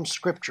 anything from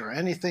Scripture,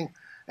 anything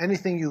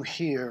you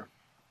hear,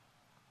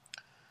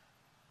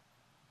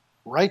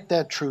 write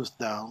that truth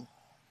down,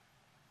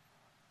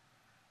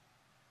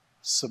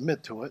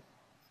 submit to it.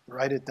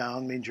 Write it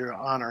down means you're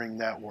honoring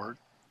that word.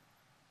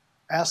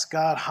 Ask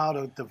God how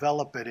to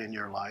develop it in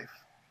your life.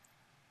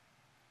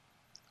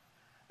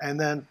 And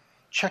then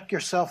check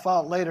yourself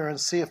out later and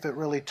see if it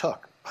really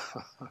took.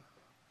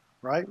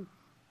 Right?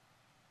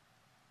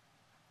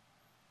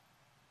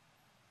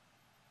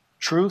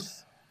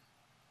 Truth.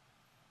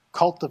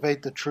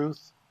 Cultivate the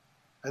truth.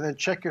 And then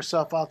check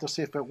yourself out to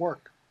see if it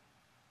worked.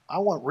 I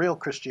want real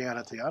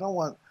Christianity. I don't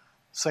want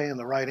saying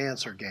the right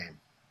answer game.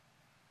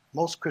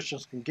 Most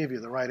Christians can give you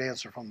the right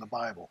answer from the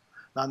Bible.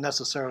 Not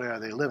necessarily are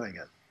they living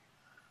it.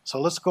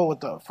 So let's go with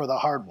for the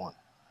hard one.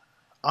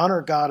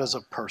 Honor God as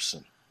a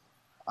person.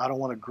 I don't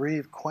want to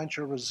grieve, quench,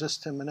 or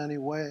resist him in any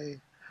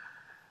way.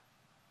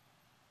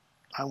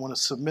 I want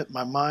to submit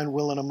my mind,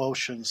 will, and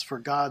emotions for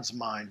God's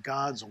mind,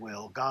 God's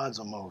will, God's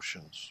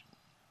emotions.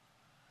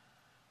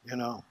 You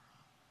know,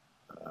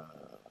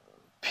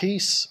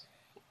 peace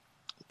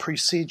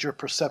precedes your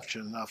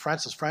perception. Now,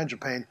 Francis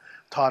Frangipane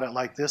taught it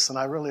like this, and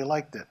I really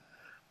liked it.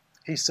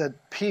 He said,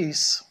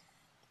 peace,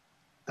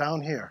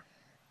 down here,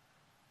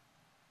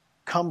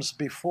 comes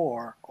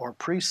before or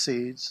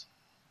precedes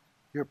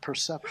your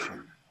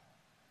perception.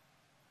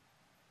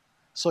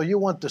 So you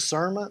want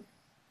discernment?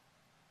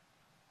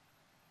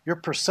 Your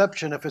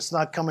perception, if it's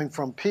not coming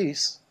from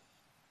peace,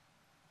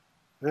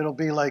 it'll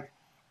be like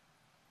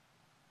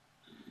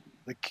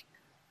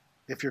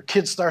if your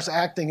kid starts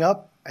acting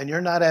up and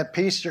you're not at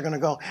peace, you're going to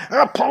go,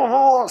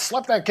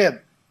 slap that kid.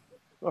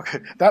 Okay,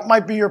 that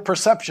might be your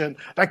perception.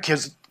 That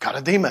kid's got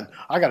a demon.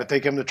 I got to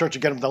take him to church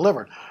and get him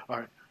delivered. All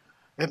right.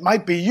 It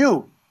might be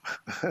you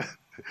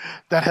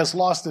that has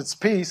lost its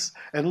peace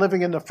and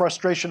living in the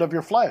frustration of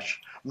your flesh.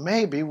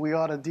 Maybe we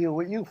ought to deal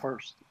with you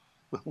first.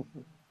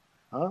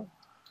 Huh?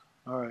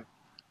 All right.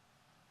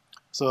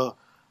 So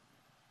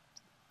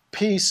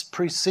peace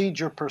precedes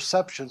your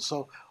perception.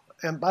 So,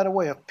 and by the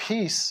way, a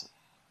peace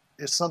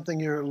is something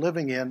you're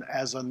living in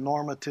as a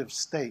normative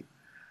state.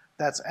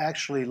 That's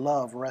actually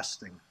love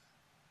resting.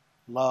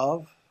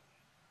 Love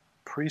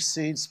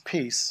precedes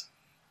peace.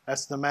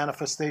 That's the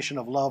manifestation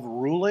of love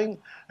ruling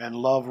and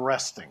love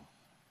resting.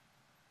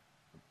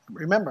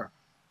 Remember,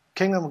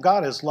 kingdom of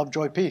God is love,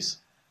 joy, peace.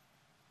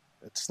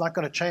 It's not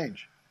going to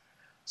change.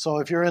 So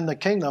if you're in the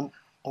kingdom,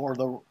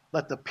 or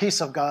let the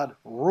peace of God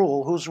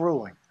rule, who's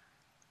ruling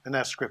in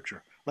that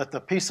scripture? Let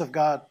the peace of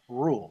God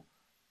rule.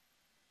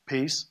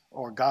 Peace,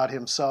 or God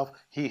himself,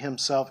 he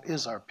himself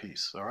is our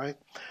peace, all right?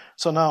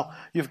 So now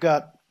you've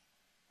got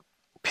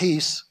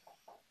peace,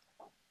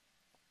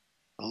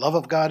 the love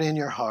of God in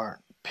your heart,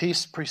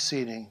 peace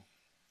preceding,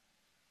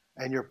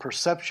 and your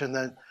perception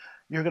that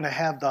you're going to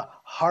have the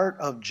heart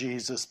of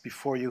Jesus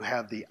before you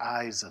have the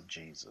eyes of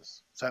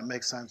Jesus. Does that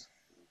make sense?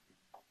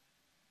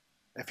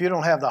 If you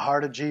don't have the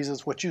heart of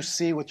Jesus, what you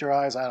see with your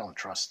eyes, I don't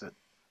trust it.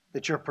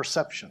 It's your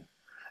perception.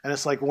 And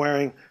it's like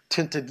wearing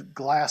tinted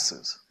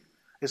glasses.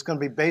 It's going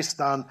to be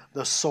based on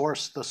the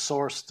source, the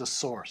source, the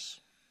source.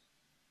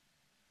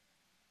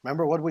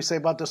 Remember what did we say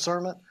about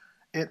discernment?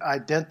 It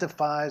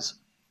identifies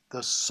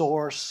the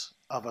source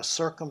of a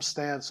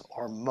circumstance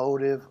or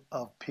motive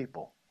of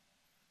people.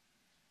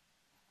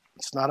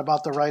 It's not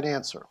about the right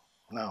answer.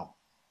 No.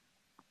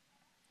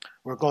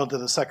 We're going to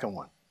the second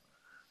one.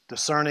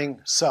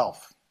 Discerning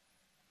self.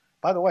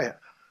 By the way,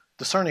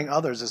 discerning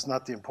others is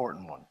not the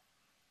important one.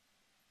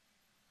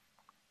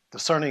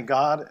 Discerning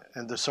God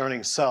and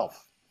discerning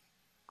self.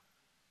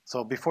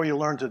 So before you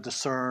learn to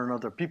discern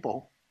other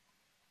people,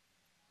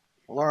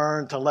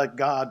 learn to let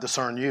God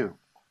discern you.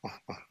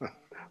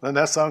 Doesn't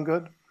that sound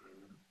good?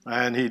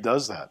 And he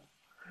does that.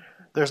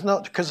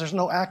 Because there's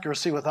no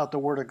accuracy without the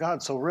word of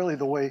God. So really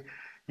the way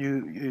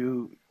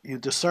you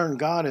discern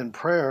God in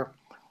prayer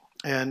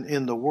and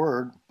in the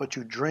word, but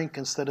you drink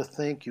instead of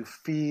think, you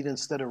feed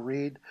instead of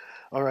read.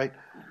 All right,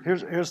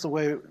 here's the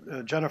way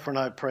Jennifer and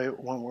I pray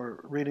when we're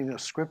reading a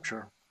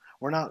scripture.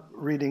 We're not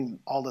reading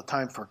all the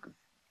time for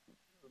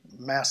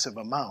massive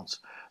amounts,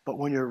 but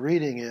when you're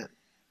reading it,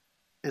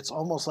 it's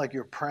almost like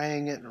you're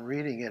praying it and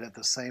reading it at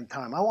the same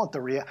time. I want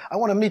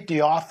to meet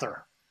the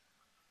author.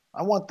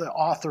 I want the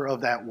author of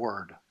that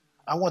word.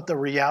 I want the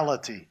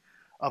reality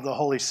of the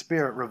Holy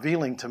Spirit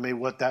revealing to me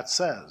what that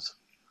says.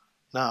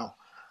 Now,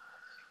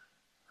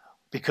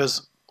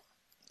 because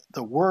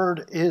the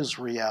word is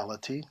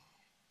reality,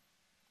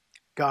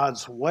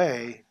 God's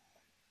way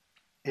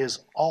is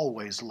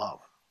always love.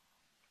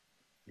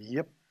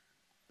 Yep,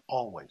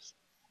 always.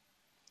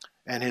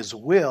 And his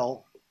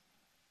will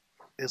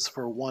is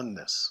for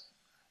oneness.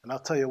 And I'll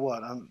tell you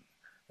what,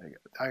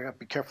 I got to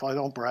be careful I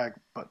don't brag,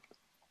 but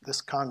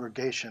this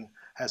congregation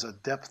has a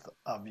depth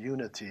of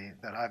unity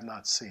that I've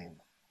not seen.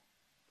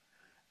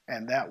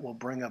 And that will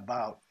bring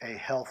about a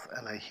health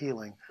and a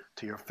healing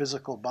to your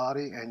physical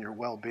body and your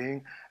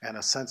well-being, and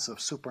a sense of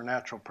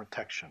supernatural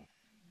protection.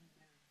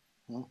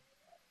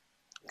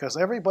 Because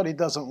everybody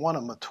doesn't want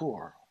to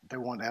mature. They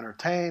want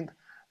entertained.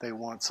 They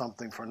want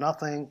something for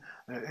nothing.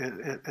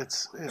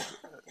 It's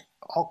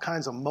all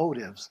kinds of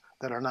motives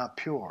that are not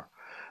pure.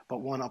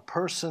 But when a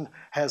person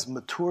has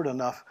matured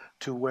enough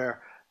to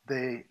where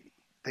they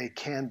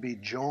can be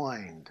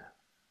joined,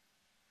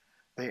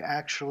 they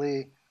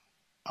actually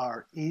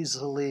are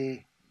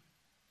easily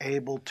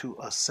able to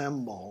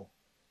assemble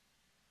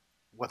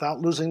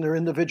without losing their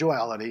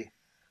individuality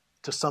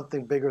to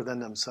something bigger than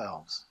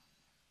themselves.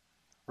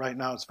 Right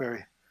now it's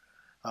very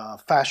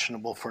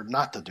fashionable for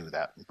not to do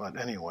that, but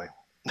anyway.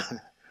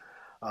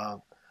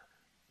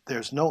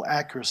 There's no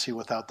accuracy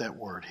without that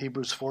word.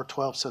 Hebrews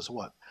 4:12 says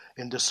what?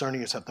 In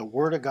discerning yourself. The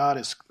word of God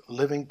is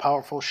living,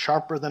 powerful,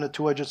 sharper than a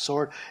two-edged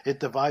sword. It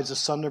divides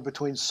asunder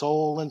between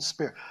soul and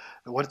spirit.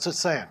 What's it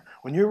saying?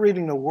 When you're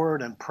reading the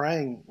word and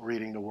praying,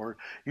 reading the word,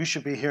 you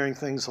should be hearing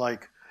things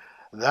like,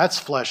 that's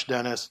flesh,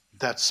 Dennis,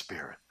 that's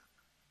spirit.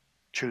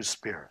 Choose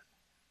spirit.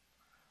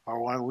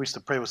 Or when we used to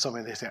pray with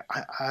somebody, they say,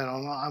 I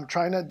don't know, I'm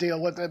trying to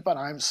deal with it, but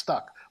I'm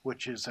stuck,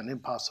 which is an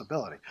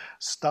impossibility.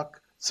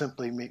 Stuck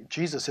simply means,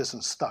 Jesus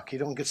isn't stuck. He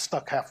don't get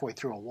stuck halfway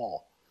through a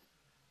wall.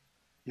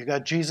 You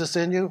got Jesus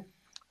in you?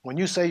 When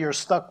you say you're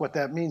stuck, what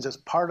that means is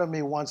part of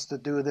me wants to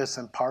do this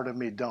and part of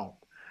me don't.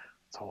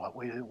 So what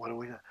do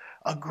we do?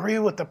 Agree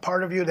with the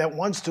part of you that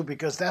wants to,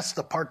 because that's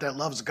the part that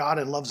loves God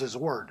and loves his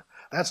word.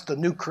 That's the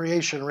new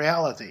creation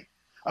reality.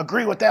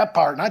 Agree with that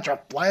part, not your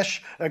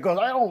flesh that goes,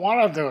 I don't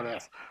want to do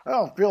this. I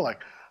don't feel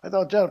like. I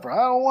thought, Jennifer,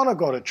 I don't want to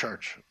go to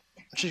church.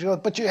 She goes,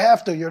 but you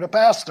have to. You're the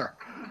pastor.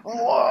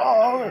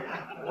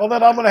 Well,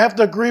 then I'm going to have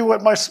to agree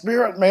with my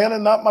spirit, man,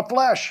 and not my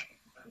flesh.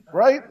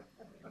 Right?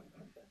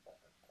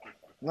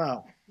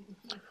 Now,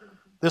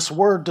 this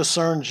word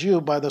discerns you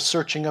by the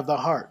searching of the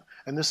heart.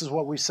 And this is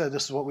what we said.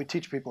 This is what we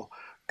teach people.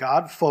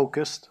 God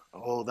focused,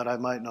 oh, that I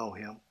might know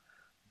him.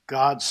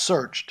 God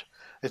searched.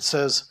 It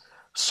says,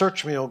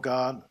 search me, O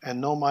God, and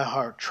know my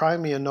heart. Try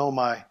me and know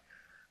my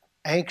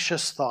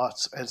anxious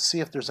thoughts and see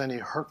if there's any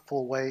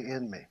hurtful way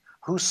in me.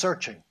 Who's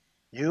searching?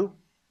 You?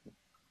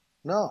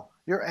 No.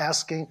 You're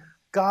asking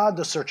God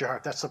to search your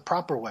heart. That's the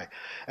proper way.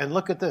 And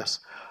look at this.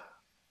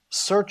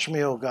 Search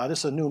me, O God. This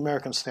is a New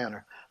American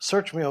Standard.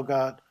 Search me, O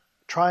God.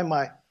 Try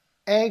my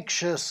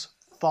anxious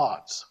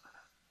thoughts.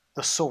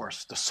 The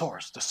source, the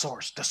source, the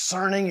source.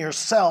 Discerning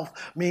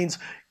yourself means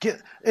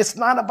it's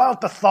not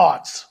about the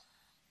thoughts.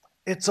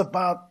 It's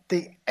about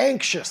the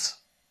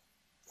anxious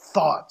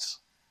thoughts.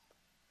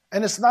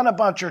 And it's not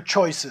about your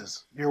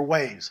choices, your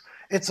ways.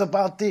 It's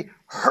about the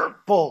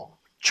hurtful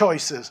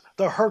choices,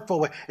 the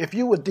hurtful way. If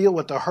you would deal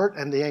with the hurt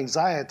and the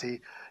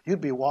anxiety, you'd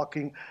be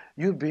welcoming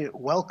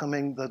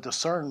the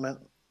discernment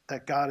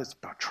that God is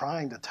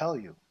trying to tell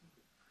you.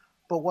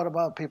 But what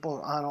about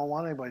people, I don't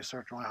want anybody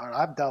searching my heart.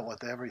 I've dealt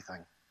with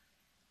everything.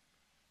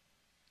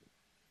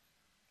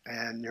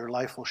 And your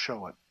life will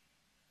show it.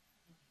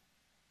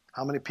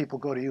 How many people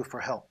go to you for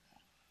help?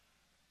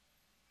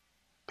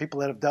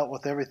 People that have dealt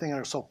with everything and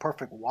are so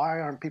perfect,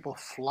 why aren't people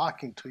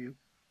flocking to you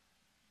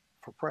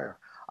for prayer?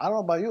 I don't know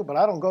about you, but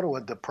I don't go to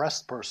a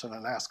depressed person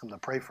and ask them to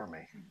pray for me.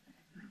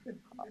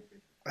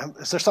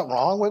 Is there something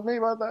wrong with me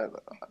about that?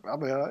 I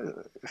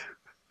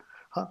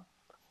mean,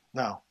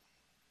 Now,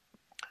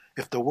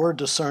 if the word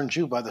discerns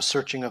you by the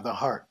searching of the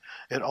heart,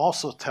 it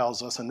also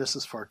tells us, and this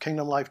is for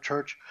Kingdom Life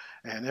Church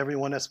and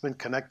everyone that's been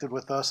connected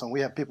with us, and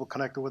we have people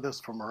connected with us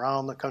from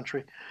around the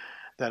country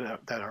that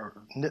are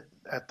knit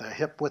at the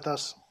hip with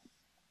us.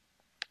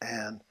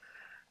 And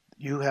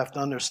you have to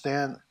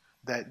understand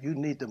that you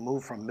need to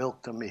move from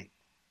milk to meat.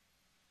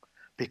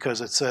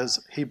 Because it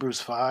says,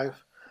 Hebrews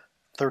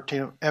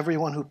 5:13,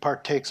 everyone who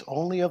partakes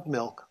only of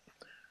milk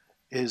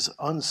is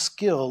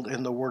unskilled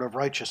in the word of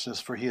righteousness,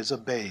 for he is a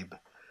babe.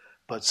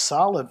 But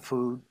solid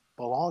food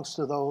belongs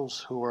to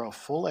those who are of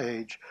full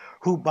age,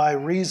 who by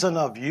reason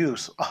of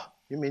use,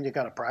 you mean you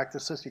got to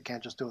practice this? You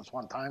can't just do this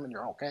one time and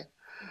you're okay?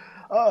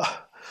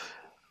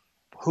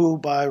 Who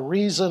by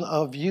reason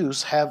of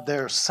use have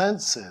their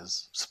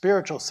senses,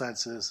 spiritual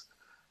senses,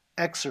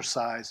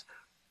 exercised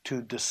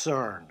to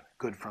discern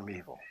good from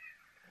evil.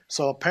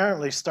 So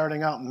apparently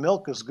starting out in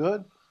milk is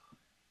good.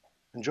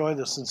 Enjoy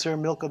the sincere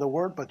milk of the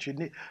word, but you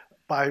need,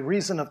 by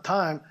reason of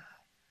time,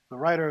 the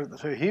writer of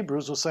the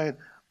Hebrews was saying,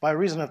 by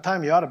reason of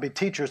time, you ought to be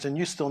teachers and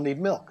you still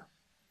need milk.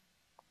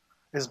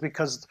 It's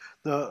because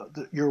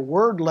your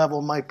word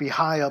level might be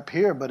high up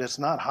here, but it's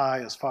not high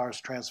as far as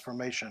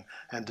transformation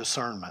and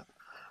discernment.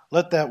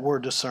 Let that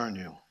word discern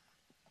you.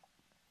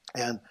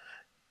 And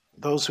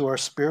those who are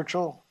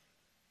spiritual,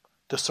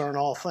 discern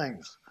all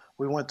things.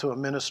 We went to a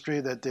ministry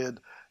that did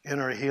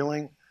inner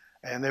healing,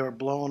 and they were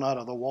blown out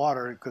of the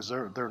water because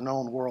they're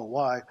known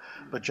worldwide.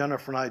 But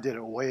Jennifer and I did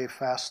it way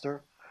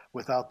faster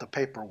without the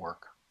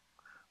paperwork,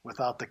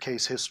 without the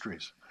case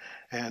histories.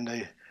 And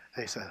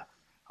they said,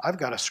 I've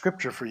got a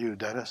scripture for you,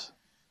 Dennis.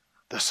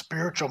 The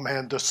spiritual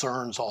man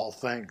discerns all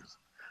things.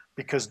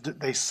 Because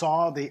they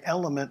saw the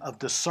element of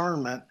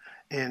discernment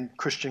in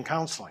Christian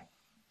counseling.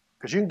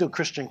 Because you can do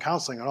Christian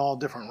counseling in all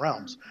different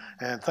realms.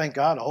 And thank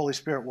God the Holy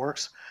Spirit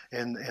works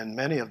in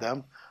many of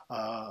them.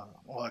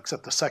 Well,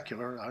 except the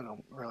secular. I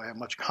don't really have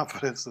much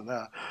confidence in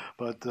that.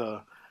 But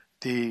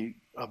the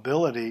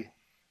ability,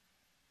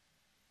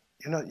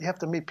 you have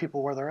to meet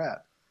people where they're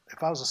at.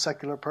 If I was a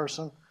secular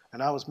person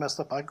and I was messed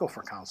up, I'd go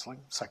for counseling,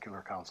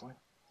 secular counseling.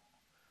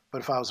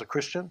 But if I was a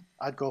Christian,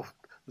 I'd go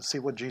to see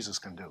what Jesus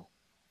can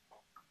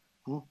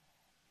do.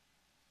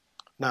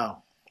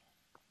 Now,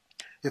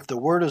 if the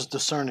Word is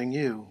discerning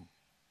you,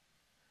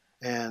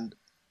 and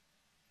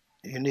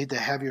you need to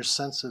have your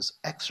senses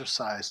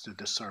exercised to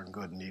discern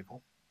good and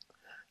evil,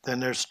 then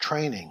there's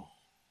training.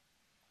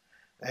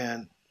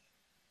 And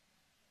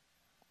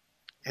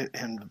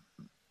in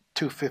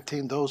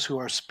 2:15, those who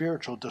are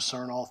spiritual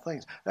discern all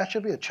things. That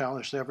should be a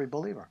challenge to every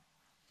believer.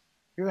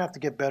 You're going to have to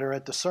get better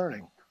at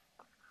discerning.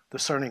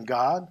 Discerning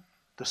God,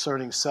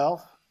 discerning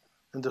self,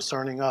 and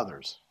discerning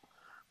others.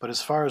 But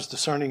as far as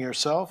discerning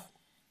yourself,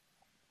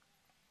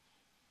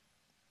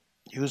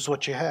 use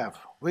what you have.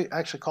 We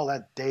actually call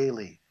that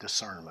daily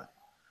discernment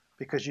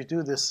because you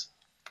do this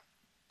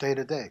day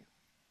to day.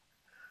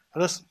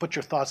 Let's put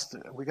your thoughts,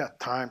 we got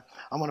time.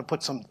 I'm going to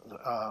put some,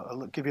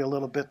 give you a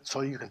little bit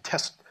so you can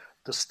test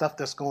the stuff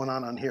that's going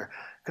on here.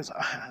 Because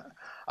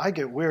I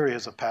get weary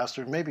as a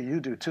pastor, maybe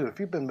you do too. If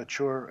you've been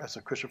mature as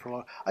a Christian for a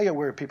long time, I get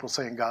weary of people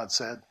saying God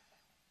said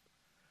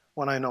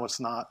when I know it's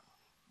not.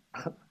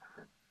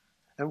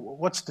 And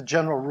what's the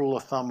general rule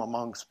of thumb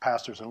amongst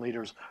pastors and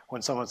leaders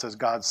when someone says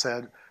God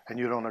said and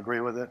you don't agree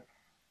with it?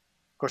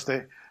 Of course,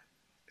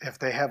 if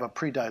they have a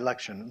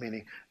predilection,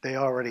 meaning they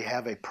already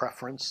have a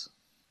preference,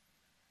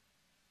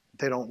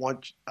 they don't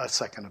want a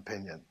second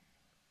opinion.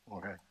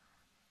 Okay.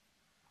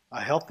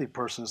 A healthy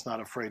person is not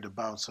afraid to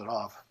bounce it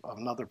off of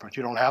another person.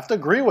 You don't have to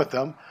agree with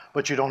them,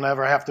 but you don't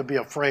ever have to be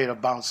afraid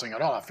of bouncing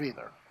it off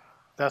either.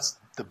 That's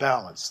the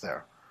balance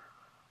there.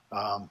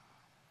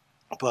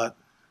 But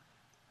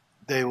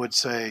they would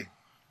say,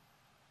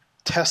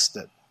 test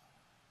it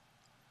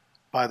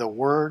by the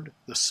word,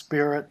 the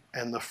spirit,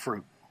 and the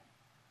fruit.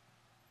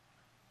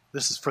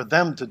 This is for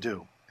them to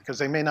do because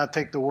they may not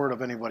take the word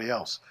of anybody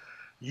else.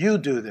 You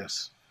do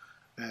this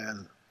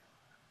and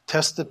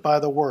test it by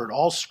the word.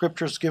 All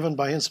scripture is given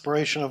by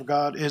inspiration of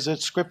God. Is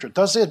it scripture?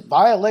 Does it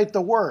violate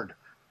the word?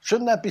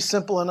 Shouldn't that be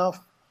simple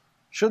enough?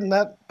 Shouldn't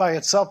that by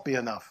itself be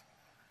enough?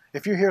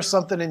 If you hear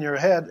something in your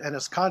head and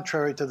it's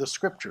contrary to the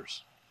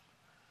scriptures,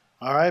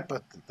 all right,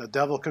 but the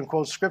devil can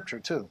quote scripture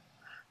too.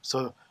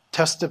 So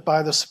test it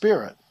by the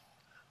Spirit.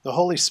 The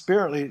Holy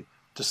Spirit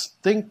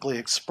distinctly,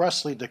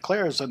 expressly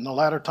declares that in the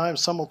latter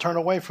times some will turn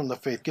away from the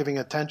faith, giving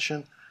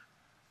attention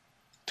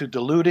to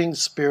deluding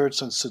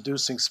spirits and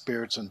seducing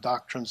spirits and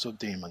doctrines of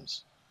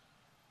demons.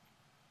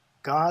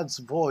 God's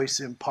voice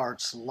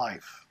imparts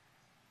life.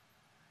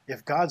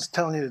 If God's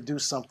telling you to do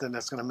something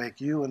that's going to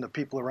make you and the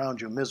people around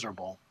you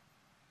miserable,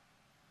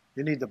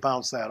 you need to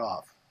bounce that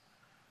off.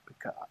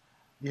 Because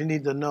you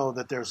need to know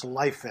that there's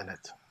life in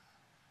it.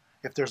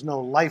 If there's no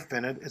life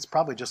in it, it's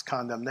probably just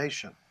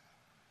condemnation.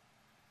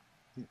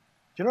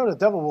 You know, the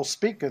devil will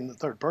speak in the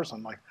third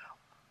person. Like,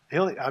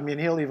 he'll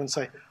even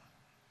say,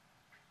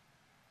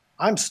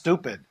 I'm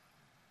stupid.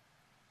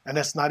 And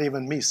it's not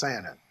even me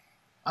saying it.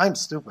 I'm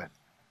stupid.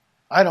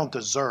 I don't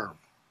deserve.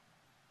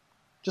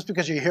 Just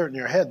because you hear it in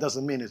your head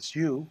doesn't mean it's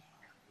you.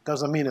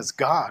 Doesn't mean it's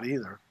God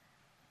either.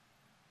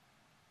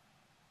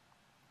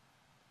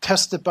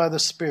 Test it by the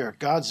Spirit.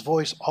 God's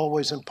voice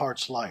always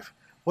imparts life.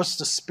 What's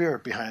the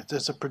Spirit behind it?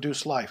 Does it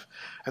produce life?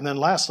 And then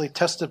lastly,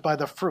 test it by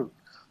the fruit.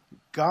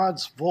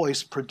 God's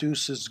voice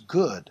produces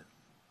good.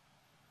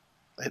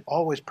 It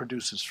always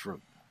produces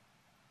fruit.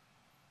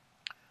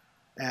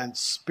 And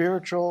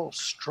spiritual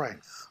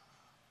strength.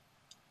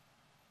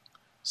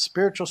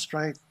 Spiritual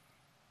strength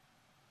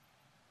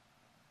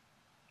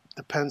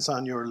depends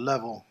on your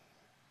level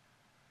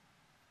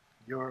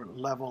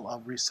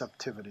of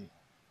receptivity.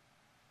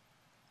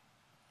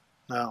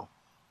 Now,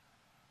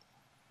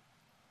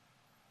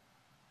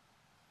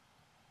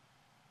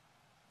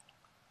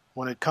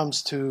 when it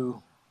comes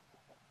to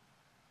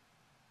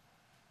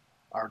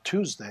our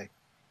Tuesday,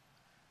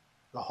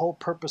 the whole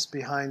purpose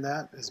behind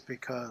that is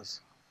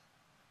because,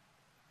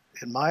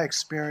 in my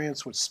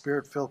experience with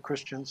Spirit-filled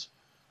Christians,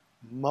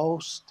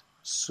 most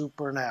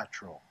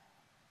supernatural,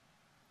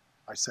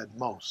 I said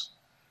most,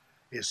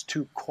 is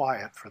too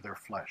quiet for their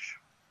flesh.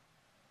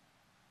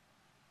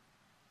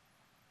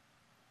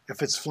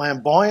 If it's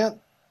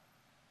flamboyant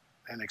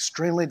and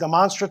extremely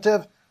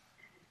demonstrative,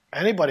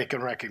 anybody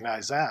can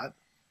recognize that.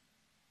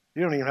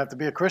 You don't even have to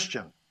be a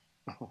Christian,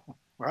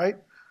 right?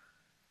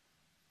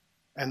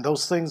 And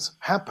those things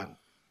happen.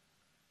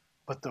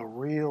 But the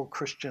real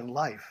Christian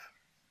life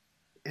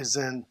is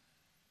in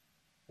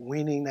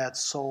weaning that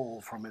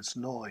soul from its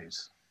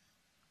noise.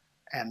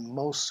 And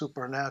most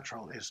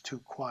supernatural is too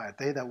quiet.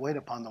 They that wait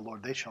upon the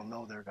Lord, they shall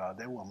know their God.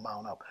 They will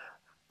mount up.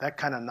 That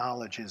kind of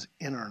knowledge is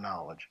inner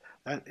knowledge.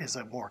 That is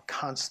a more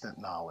constant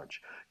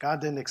knowledge.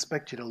 God didn't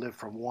expect you to live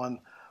from one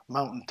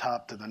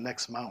mountaintop to the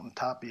next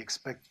mountaintop. He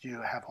expected you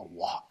to have a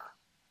walk.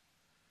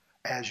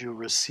 As you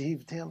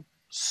received him,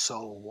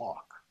 so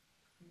walk.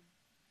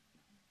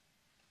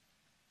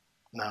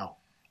 Now,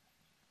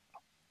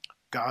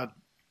 God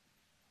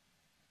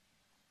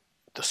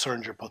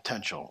discerns your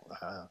potential.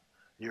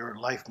 Your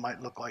life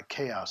might look like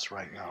chaos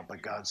right now,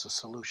 but God's the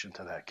solution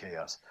to that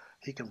chaos.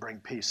 He can bring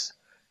peace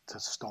to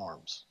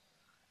storms.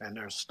 And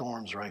there's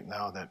storms right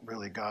now that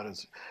really God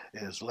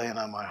is laying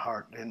on my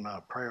heart in my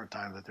prayer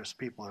time, that there's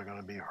people that are going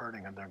to be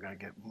hurting and they're going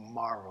to get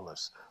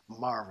marvelous,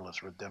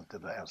 marvelous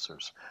redemptive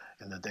answers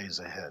in the days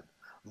ahead.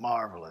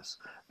 Marvelous.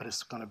 But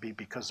it's going to be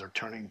because they're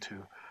turning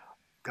to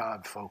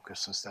God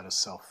focus instead of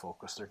self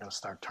focus. They're going to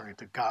start turning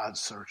to God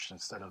search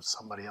instead of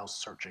somebody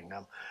else searching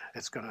them.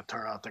 It's going to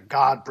turn out to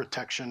God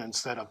protection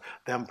instead of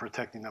them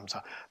protecting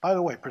themselves. By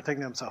the way,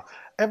 protecting themselves.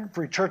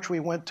 Every church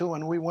we went to,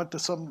 and we went to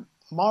some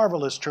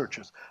marvelous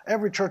churches,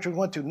 every church we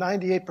went to,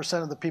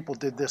 98% of the people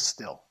did this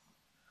still.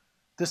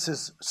 This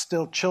is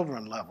still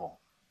children level.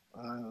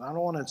 I don't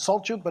want to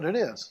insult you, but it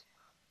is.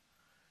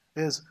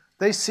 Is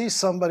they see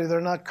somebody they're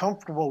not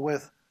comfortable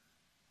with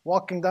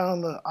walking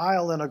down the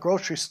aisle in a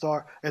grocery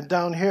store, and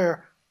down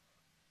here,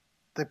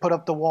 they put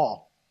up the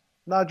wall.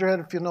 Nod your head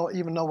if you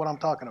even know what I'm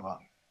talking about.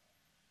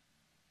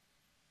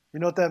 You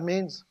know what that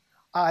means?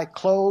 I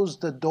closed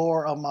the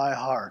door of my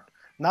heart,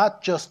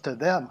 not just to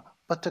them,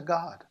 but to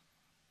God.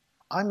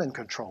 I'm in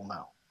control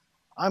now.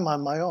 I'm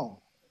on my own.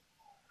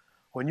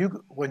 When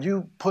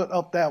you put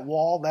up that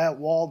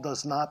wall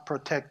does not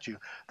protect you.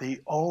 The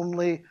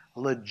only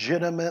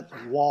legitimate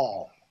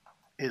wall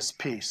is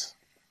peace.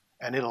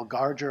 And it'll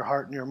guard your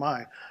heart and your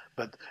mind.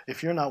 But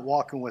if you're not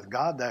walking with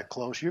God that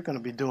close, you're going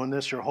to be doing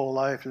this your whole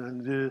life,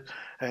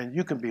 and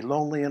you can be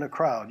lonely in a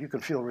crowd. You can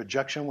feel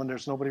rejection when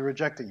there's nobody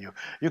rejecting you.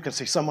 You can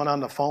see someone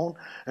on the phone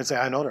and say,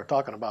 I know they're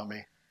talking about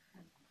me.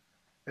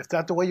 Is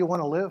that the way you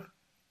want to live?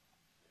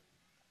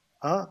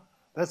 Huh?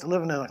 That's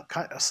living in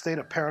a state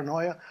of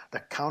paranoia, the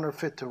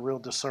counterfeit to real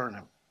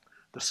discerning.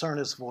 Discern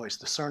his voice,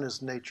 discern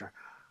his nature.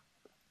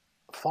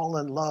 Fall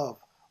in love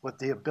with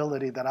the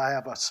ability that I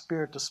have a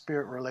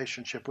spirit-to-spirit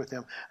relationship with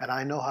him, and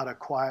I know how to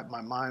quiet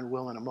my mind,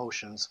 will, and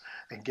emotions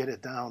and get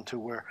it down to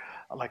where,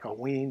 like a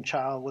weaned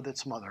child with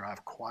its mother,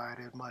 I've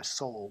quieted my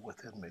soul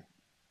within me.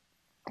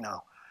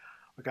 Now,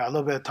 we got a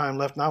little bit of time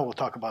left. Now we'll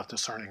talk about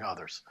discerning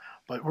others.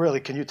 But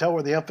really, can you tell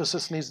where the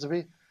emphasis needs to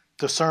be?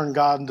 Discern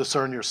God and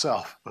discern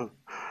yourself.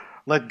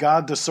 Let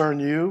God discern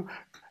you,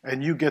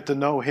 and you get to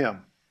know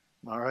him.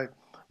 All right?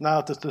 Now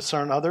to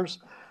discern others.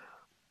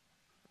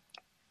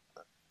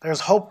 There's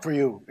hope for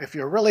you. If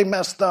you're really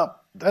messed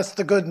up, that's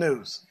the good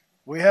news.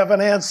 We have an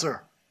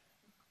answer.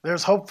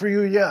 There's hope for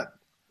you yet.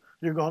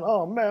 You're going,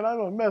 oh man, I'm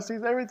a mess.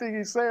 Everything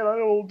he's saying, I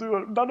don't do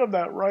it. None of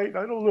that right.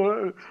 I don't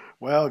know it.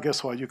 Well,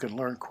 guess what? You can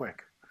learn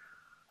quick.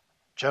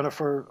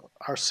 Jennifer,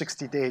 our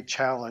 60-day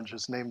challenge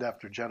is named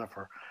after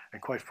Jennifer.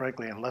 And quite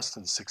frankly, in less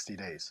than 60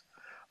 days.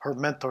 Her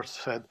mentor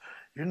said,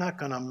 you're not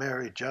going to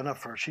marry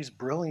Jennifer. She's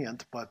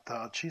brilliant, but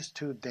she's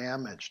too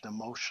damaged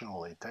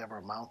emotionally to ever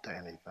amount to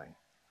anything.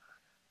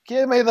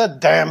 Give me the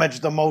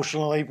damaged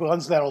emotionally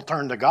ones that'll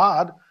turn to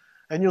God,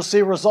 and you'll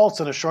see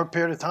results in a short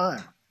period of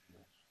time.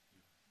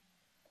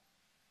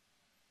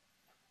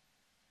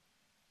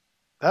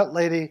 That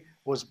lady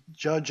was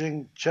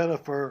judging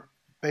Jennifer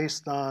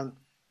based on,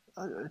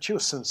 she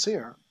was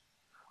sincere,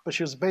 but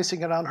she was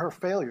basing it on her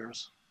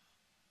failures.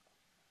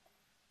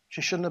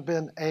 She shouldn't have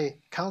been a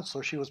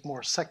counselor. She was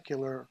more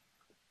secular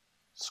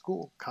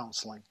school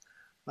counseling.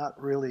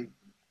 Not really,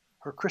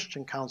 her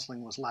Christian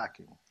counseling was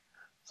lacking.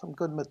 Some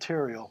good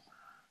material,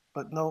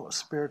 but no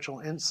spiritual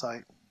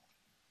insight.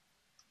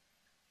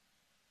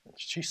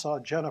 She saw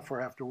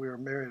Jennifer after we were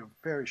married a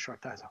very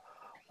short time.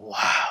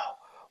 Wow,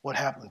 what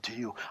happened to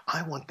you?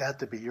 I want that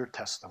to be your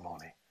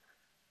testimony.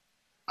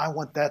 I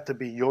want that to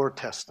be your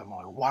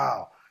testimony.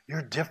 Wow,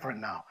 you're different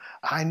now.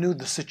 I knew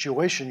the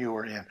situation you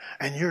were in,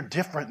 and you're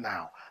different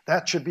now.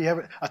 That should be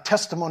a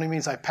testimony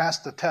means I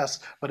passed the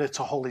test, but it's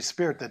a Holy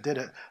Spirit that did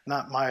it,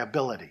 not my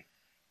ability.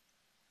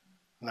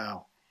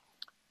 Now,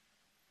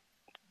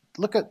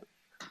 look at,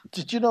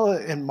 did you know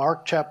in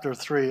Mark chapter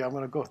 3, I'm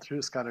going to go through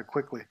this kind of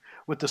quickly,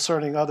 with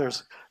discerning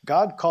others,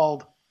 God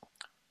called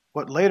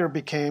what later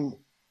became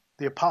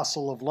the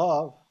apostle of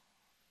love,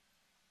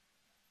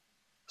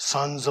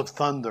 sons of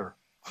thunder.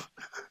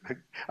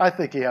 I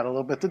think he had a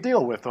little bit to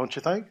deal with, don't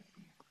you think?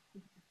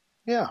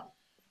 Yeah.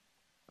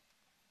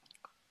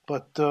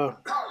 But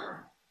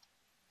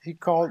he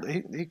called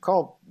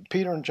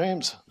Peter and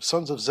James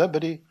sons of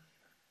Zebedee.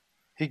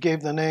 He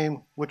gave the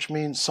name which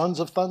means sons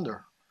of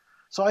thunder.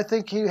 So I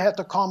think he had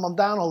to calm them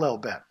down a little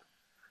bit.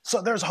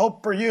 So there's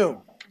hope for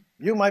you.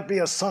 You might be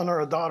a son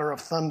or a daughter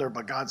of thunder,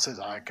 but God says,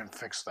 I can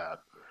fix that.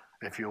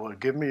 If you will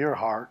give me your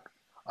heart,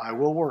 I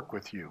will work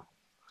with you.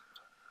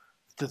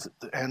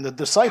 And the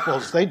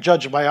disciples, they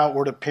judged by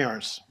outward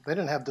appearance. They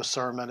didn't have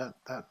discernment at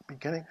that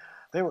beginning.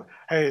 They're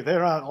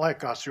not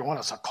like us. You want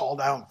us to call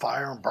down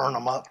fire and burn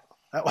them up?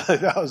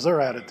 That was their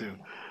attitude.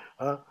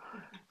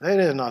 They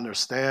didn't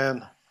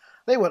understand.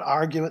 They would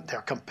argue it.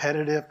 They're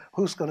competitive.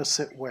 Who's going to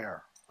sit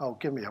where? Oh,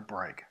 give me a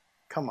break.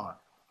 Come on.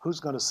 Who's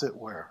going to sit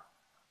where?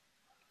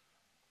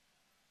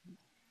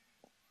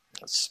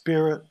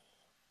 Spirit,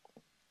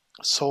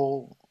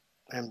 soul,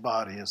 and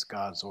body is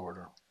God's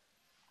order.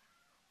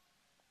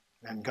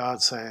 And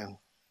God saying,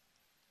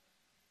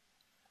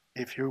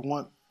 if you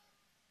want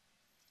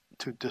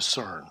to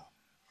discern,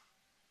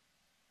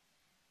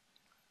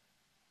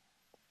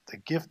 the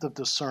gift of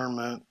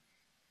discernment,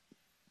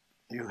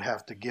 you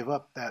have to give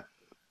up that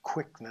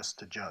quickness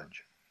to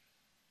judge.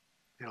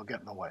 It'll get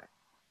in the way.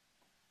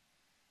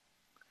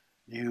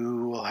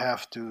 You will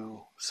have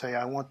to say,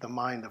 I want the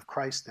mind of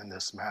Christ in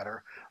this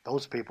matter.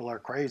 Those people are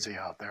crazy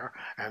out there,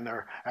 and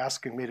they're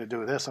asking me to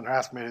do this and they're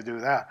asking me to do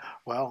that.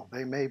 Well,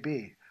 they may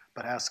be,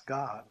 but ask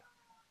God,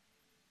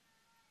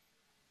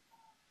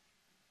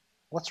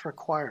 what's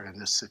required in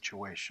this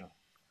situation?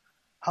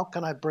 How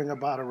can I bring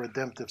about a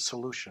redemptive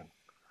solution?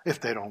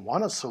 If they don't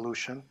want a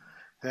solution,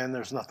 then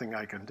there's nothing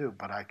I can do,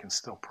 but I can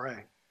still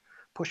pray.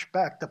 Push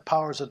back the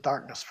powers of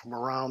darkness from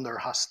around their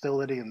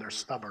hostility and their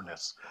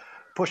stubbornness.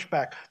 Push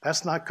back.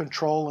 That's not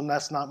control and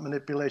that's not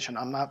manipulation.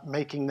 I'm not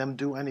making them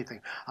do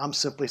anything. I'm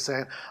simply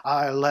saying,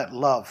 I let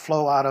love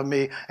flow out of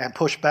me and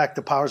push back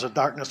the powers of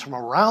darkness from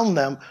around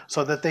them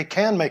so that they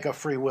can make a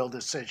free will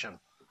decision.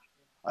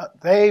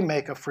 They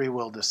make a free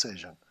will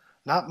decision.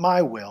 Not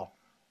my will.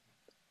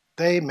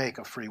 They make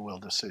a free will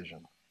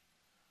decision.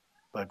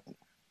 But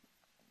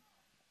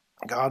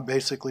God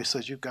basically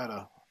says you've got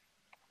to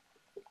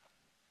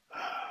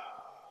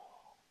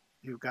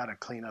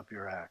clean up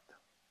your act.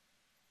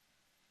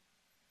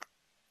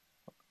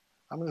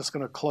 I'm just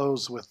going to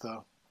close with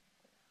I'm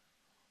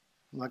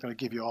not going to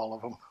give you all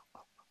of them.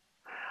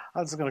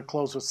 I'm just going to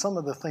close with some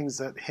of the things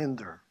that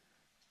hinder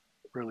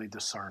really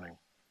discerning.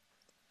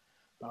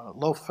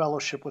 Low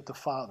fellowship with the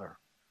Father.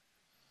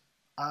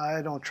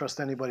 I don't trust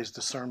anybody's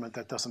discernment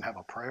that doesn't have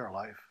a prayer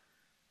life,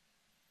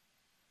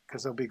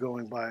 because they'll be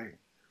going by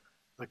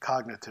the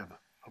cognitive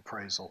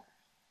appraisal.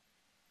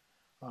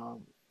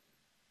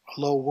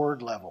 Low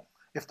word level.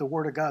 If the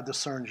Word of God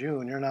discerns you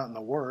and you're not in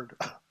the Word,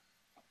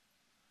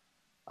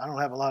 I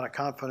don't have a lot of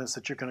confidence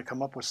that you're going to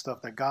come up with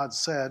stuff that God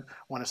said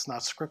when it's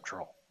not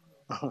scriptural.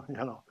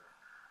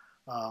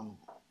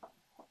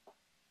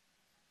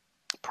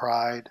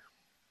 Pride.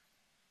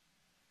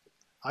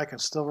 I can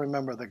still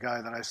remember the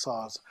guy that I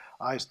saw, his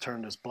eyes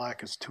turned as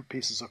black as two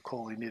pieces of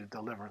coal. He needed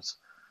deliverance.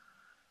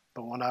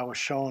 But when I was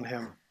showing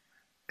him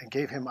and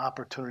gave him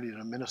opportunity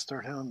to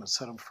minister to him and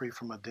set him free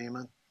from a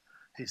demon,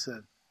 he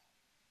said,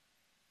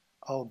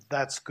 oh,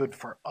 that's good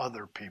for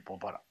other people,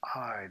 but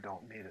I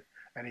don't need it.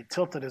 And he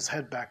tilted his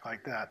head back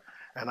like that.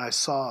 And I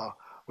saw,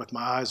 with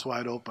my eyes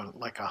wide open,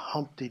 like a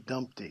Humpty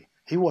Dumpty.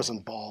 He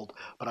wasn't bald,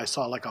 but I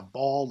saw like a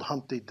bald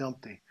Humpty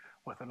Dumpty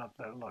with an up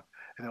there look.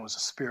 And it was a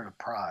spirit of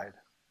pride.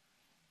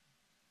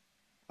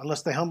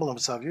 Unless they humble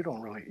themselves, you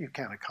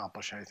can't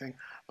accomplish anything.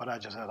 But I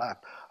just said,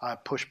 I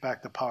push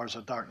back the powers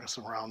of darkness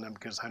around them,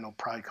 because I know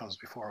pride comes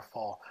before a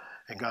fall.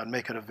 And God,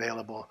 make it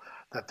available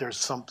that there's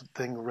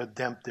something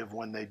redemptive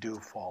when they do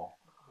fall.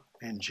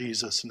 In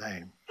Jesus'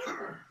 name.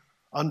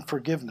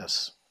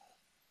 Unforgiveness.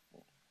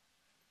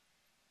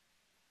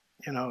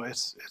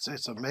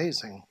 It's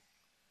amazing.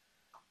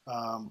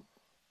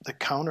 The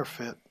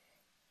counterfeit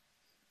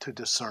to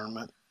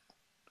discernment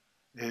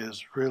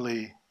is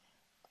really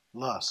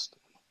lust.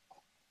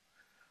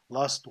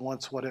 Lust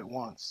wants what it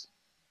wants.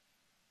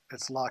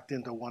 It's locked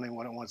into wanting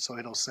what it wants, so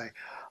it'll say,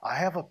 I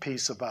have a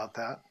peace about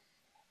that.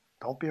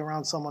 Don't be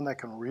around someone that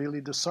can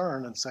really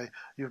discern and say,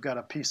 you've got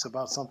a peace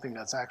about something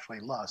that's actually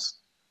lust.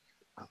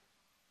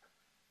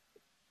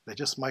 They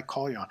just might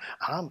call you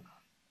on.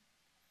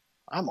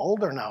 I'm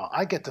older now.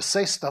 I get to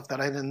say stuff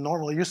that I didn't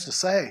normally used to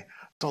say.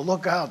 So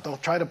look out.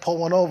 Don't try to pull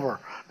one over.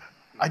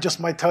 I just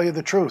might tell you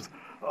the truth.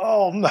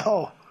 Oh,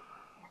 no.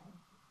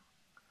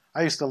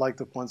 I used to like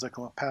the ones that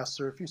come up,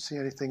 Pastor, if you see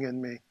anything in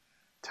me,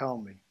 tell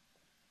me.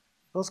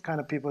 Those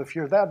kind of people, if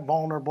you're that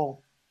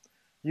vulnerable,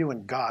 you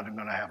and God are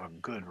going to have a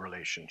good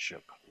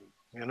relationship.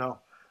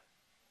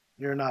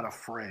 You're not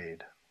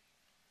afraid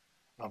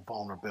of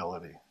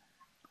vulnerability.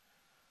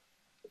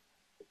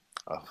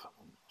 A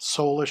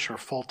soulish or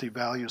faulty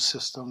value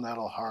system,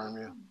 that'll harm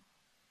you.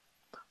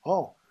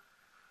 Oh,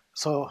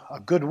 so a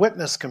good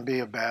witness can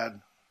be a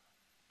bad,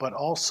 but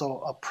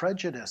also a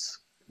prejudice.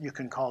 You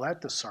can call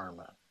that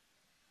discernment.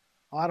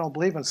 Oh, I don't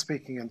believe in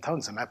speaking in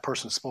tongues, and that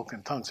person spoke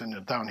in tongues,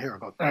 and down here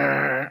goes,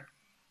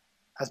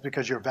 that's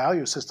because your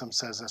value system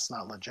says that's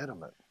not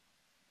legitimate.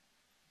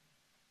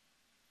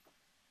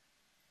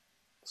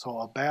 So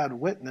a bad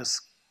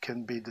witness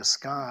can be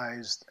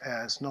disguised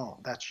as, no,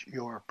 that's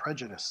your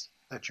prejudice.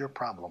 That's your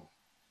problem.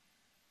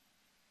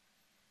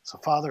 So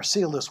Father,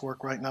 seal this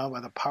work right now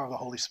by the power of the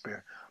Holy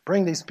Spirit.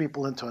 Bring these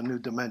people into a new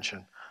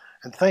dimension.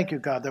 And thank you,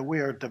 God, that we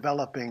are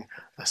developing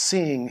the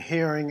seeing,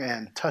 hearing,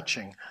 and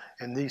touching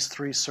in these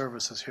 3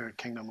 services here at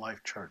Kingdom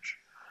Life Church.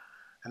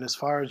 And as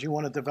far as you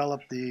want to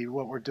develop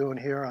what we're doing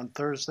here on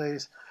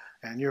Thursdays,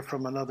 and you're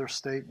from another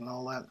state and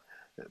all that,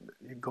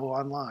 you go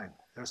online.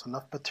 There's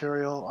enough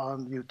material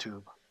on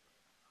YouTube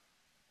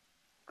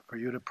for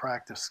you to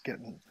practice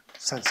getting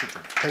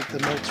sensitive. Take the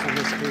notes from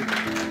this meeting.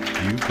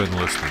 You've been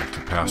listening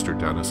to Pastor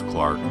Dennis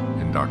Clark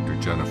and Dr.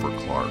 Jennifer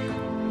Clark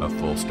of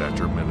Full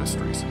Stature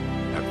Ministries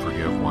at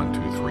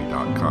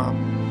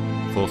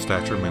Forgive123.com. Full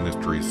Stature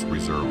Ministries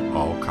reserve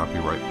all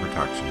copyright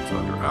protections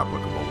under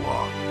applicable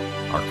law.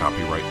 Our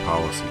copyright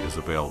policy is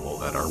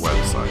available at our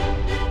website,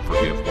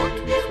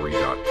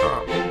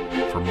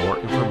 forgive123.com. For more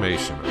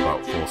information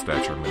about Full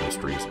Stature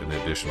Ministries and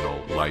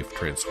additional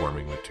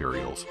life-transforming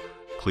materials,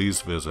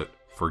 please visit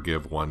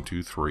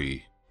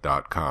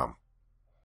forgive123.com.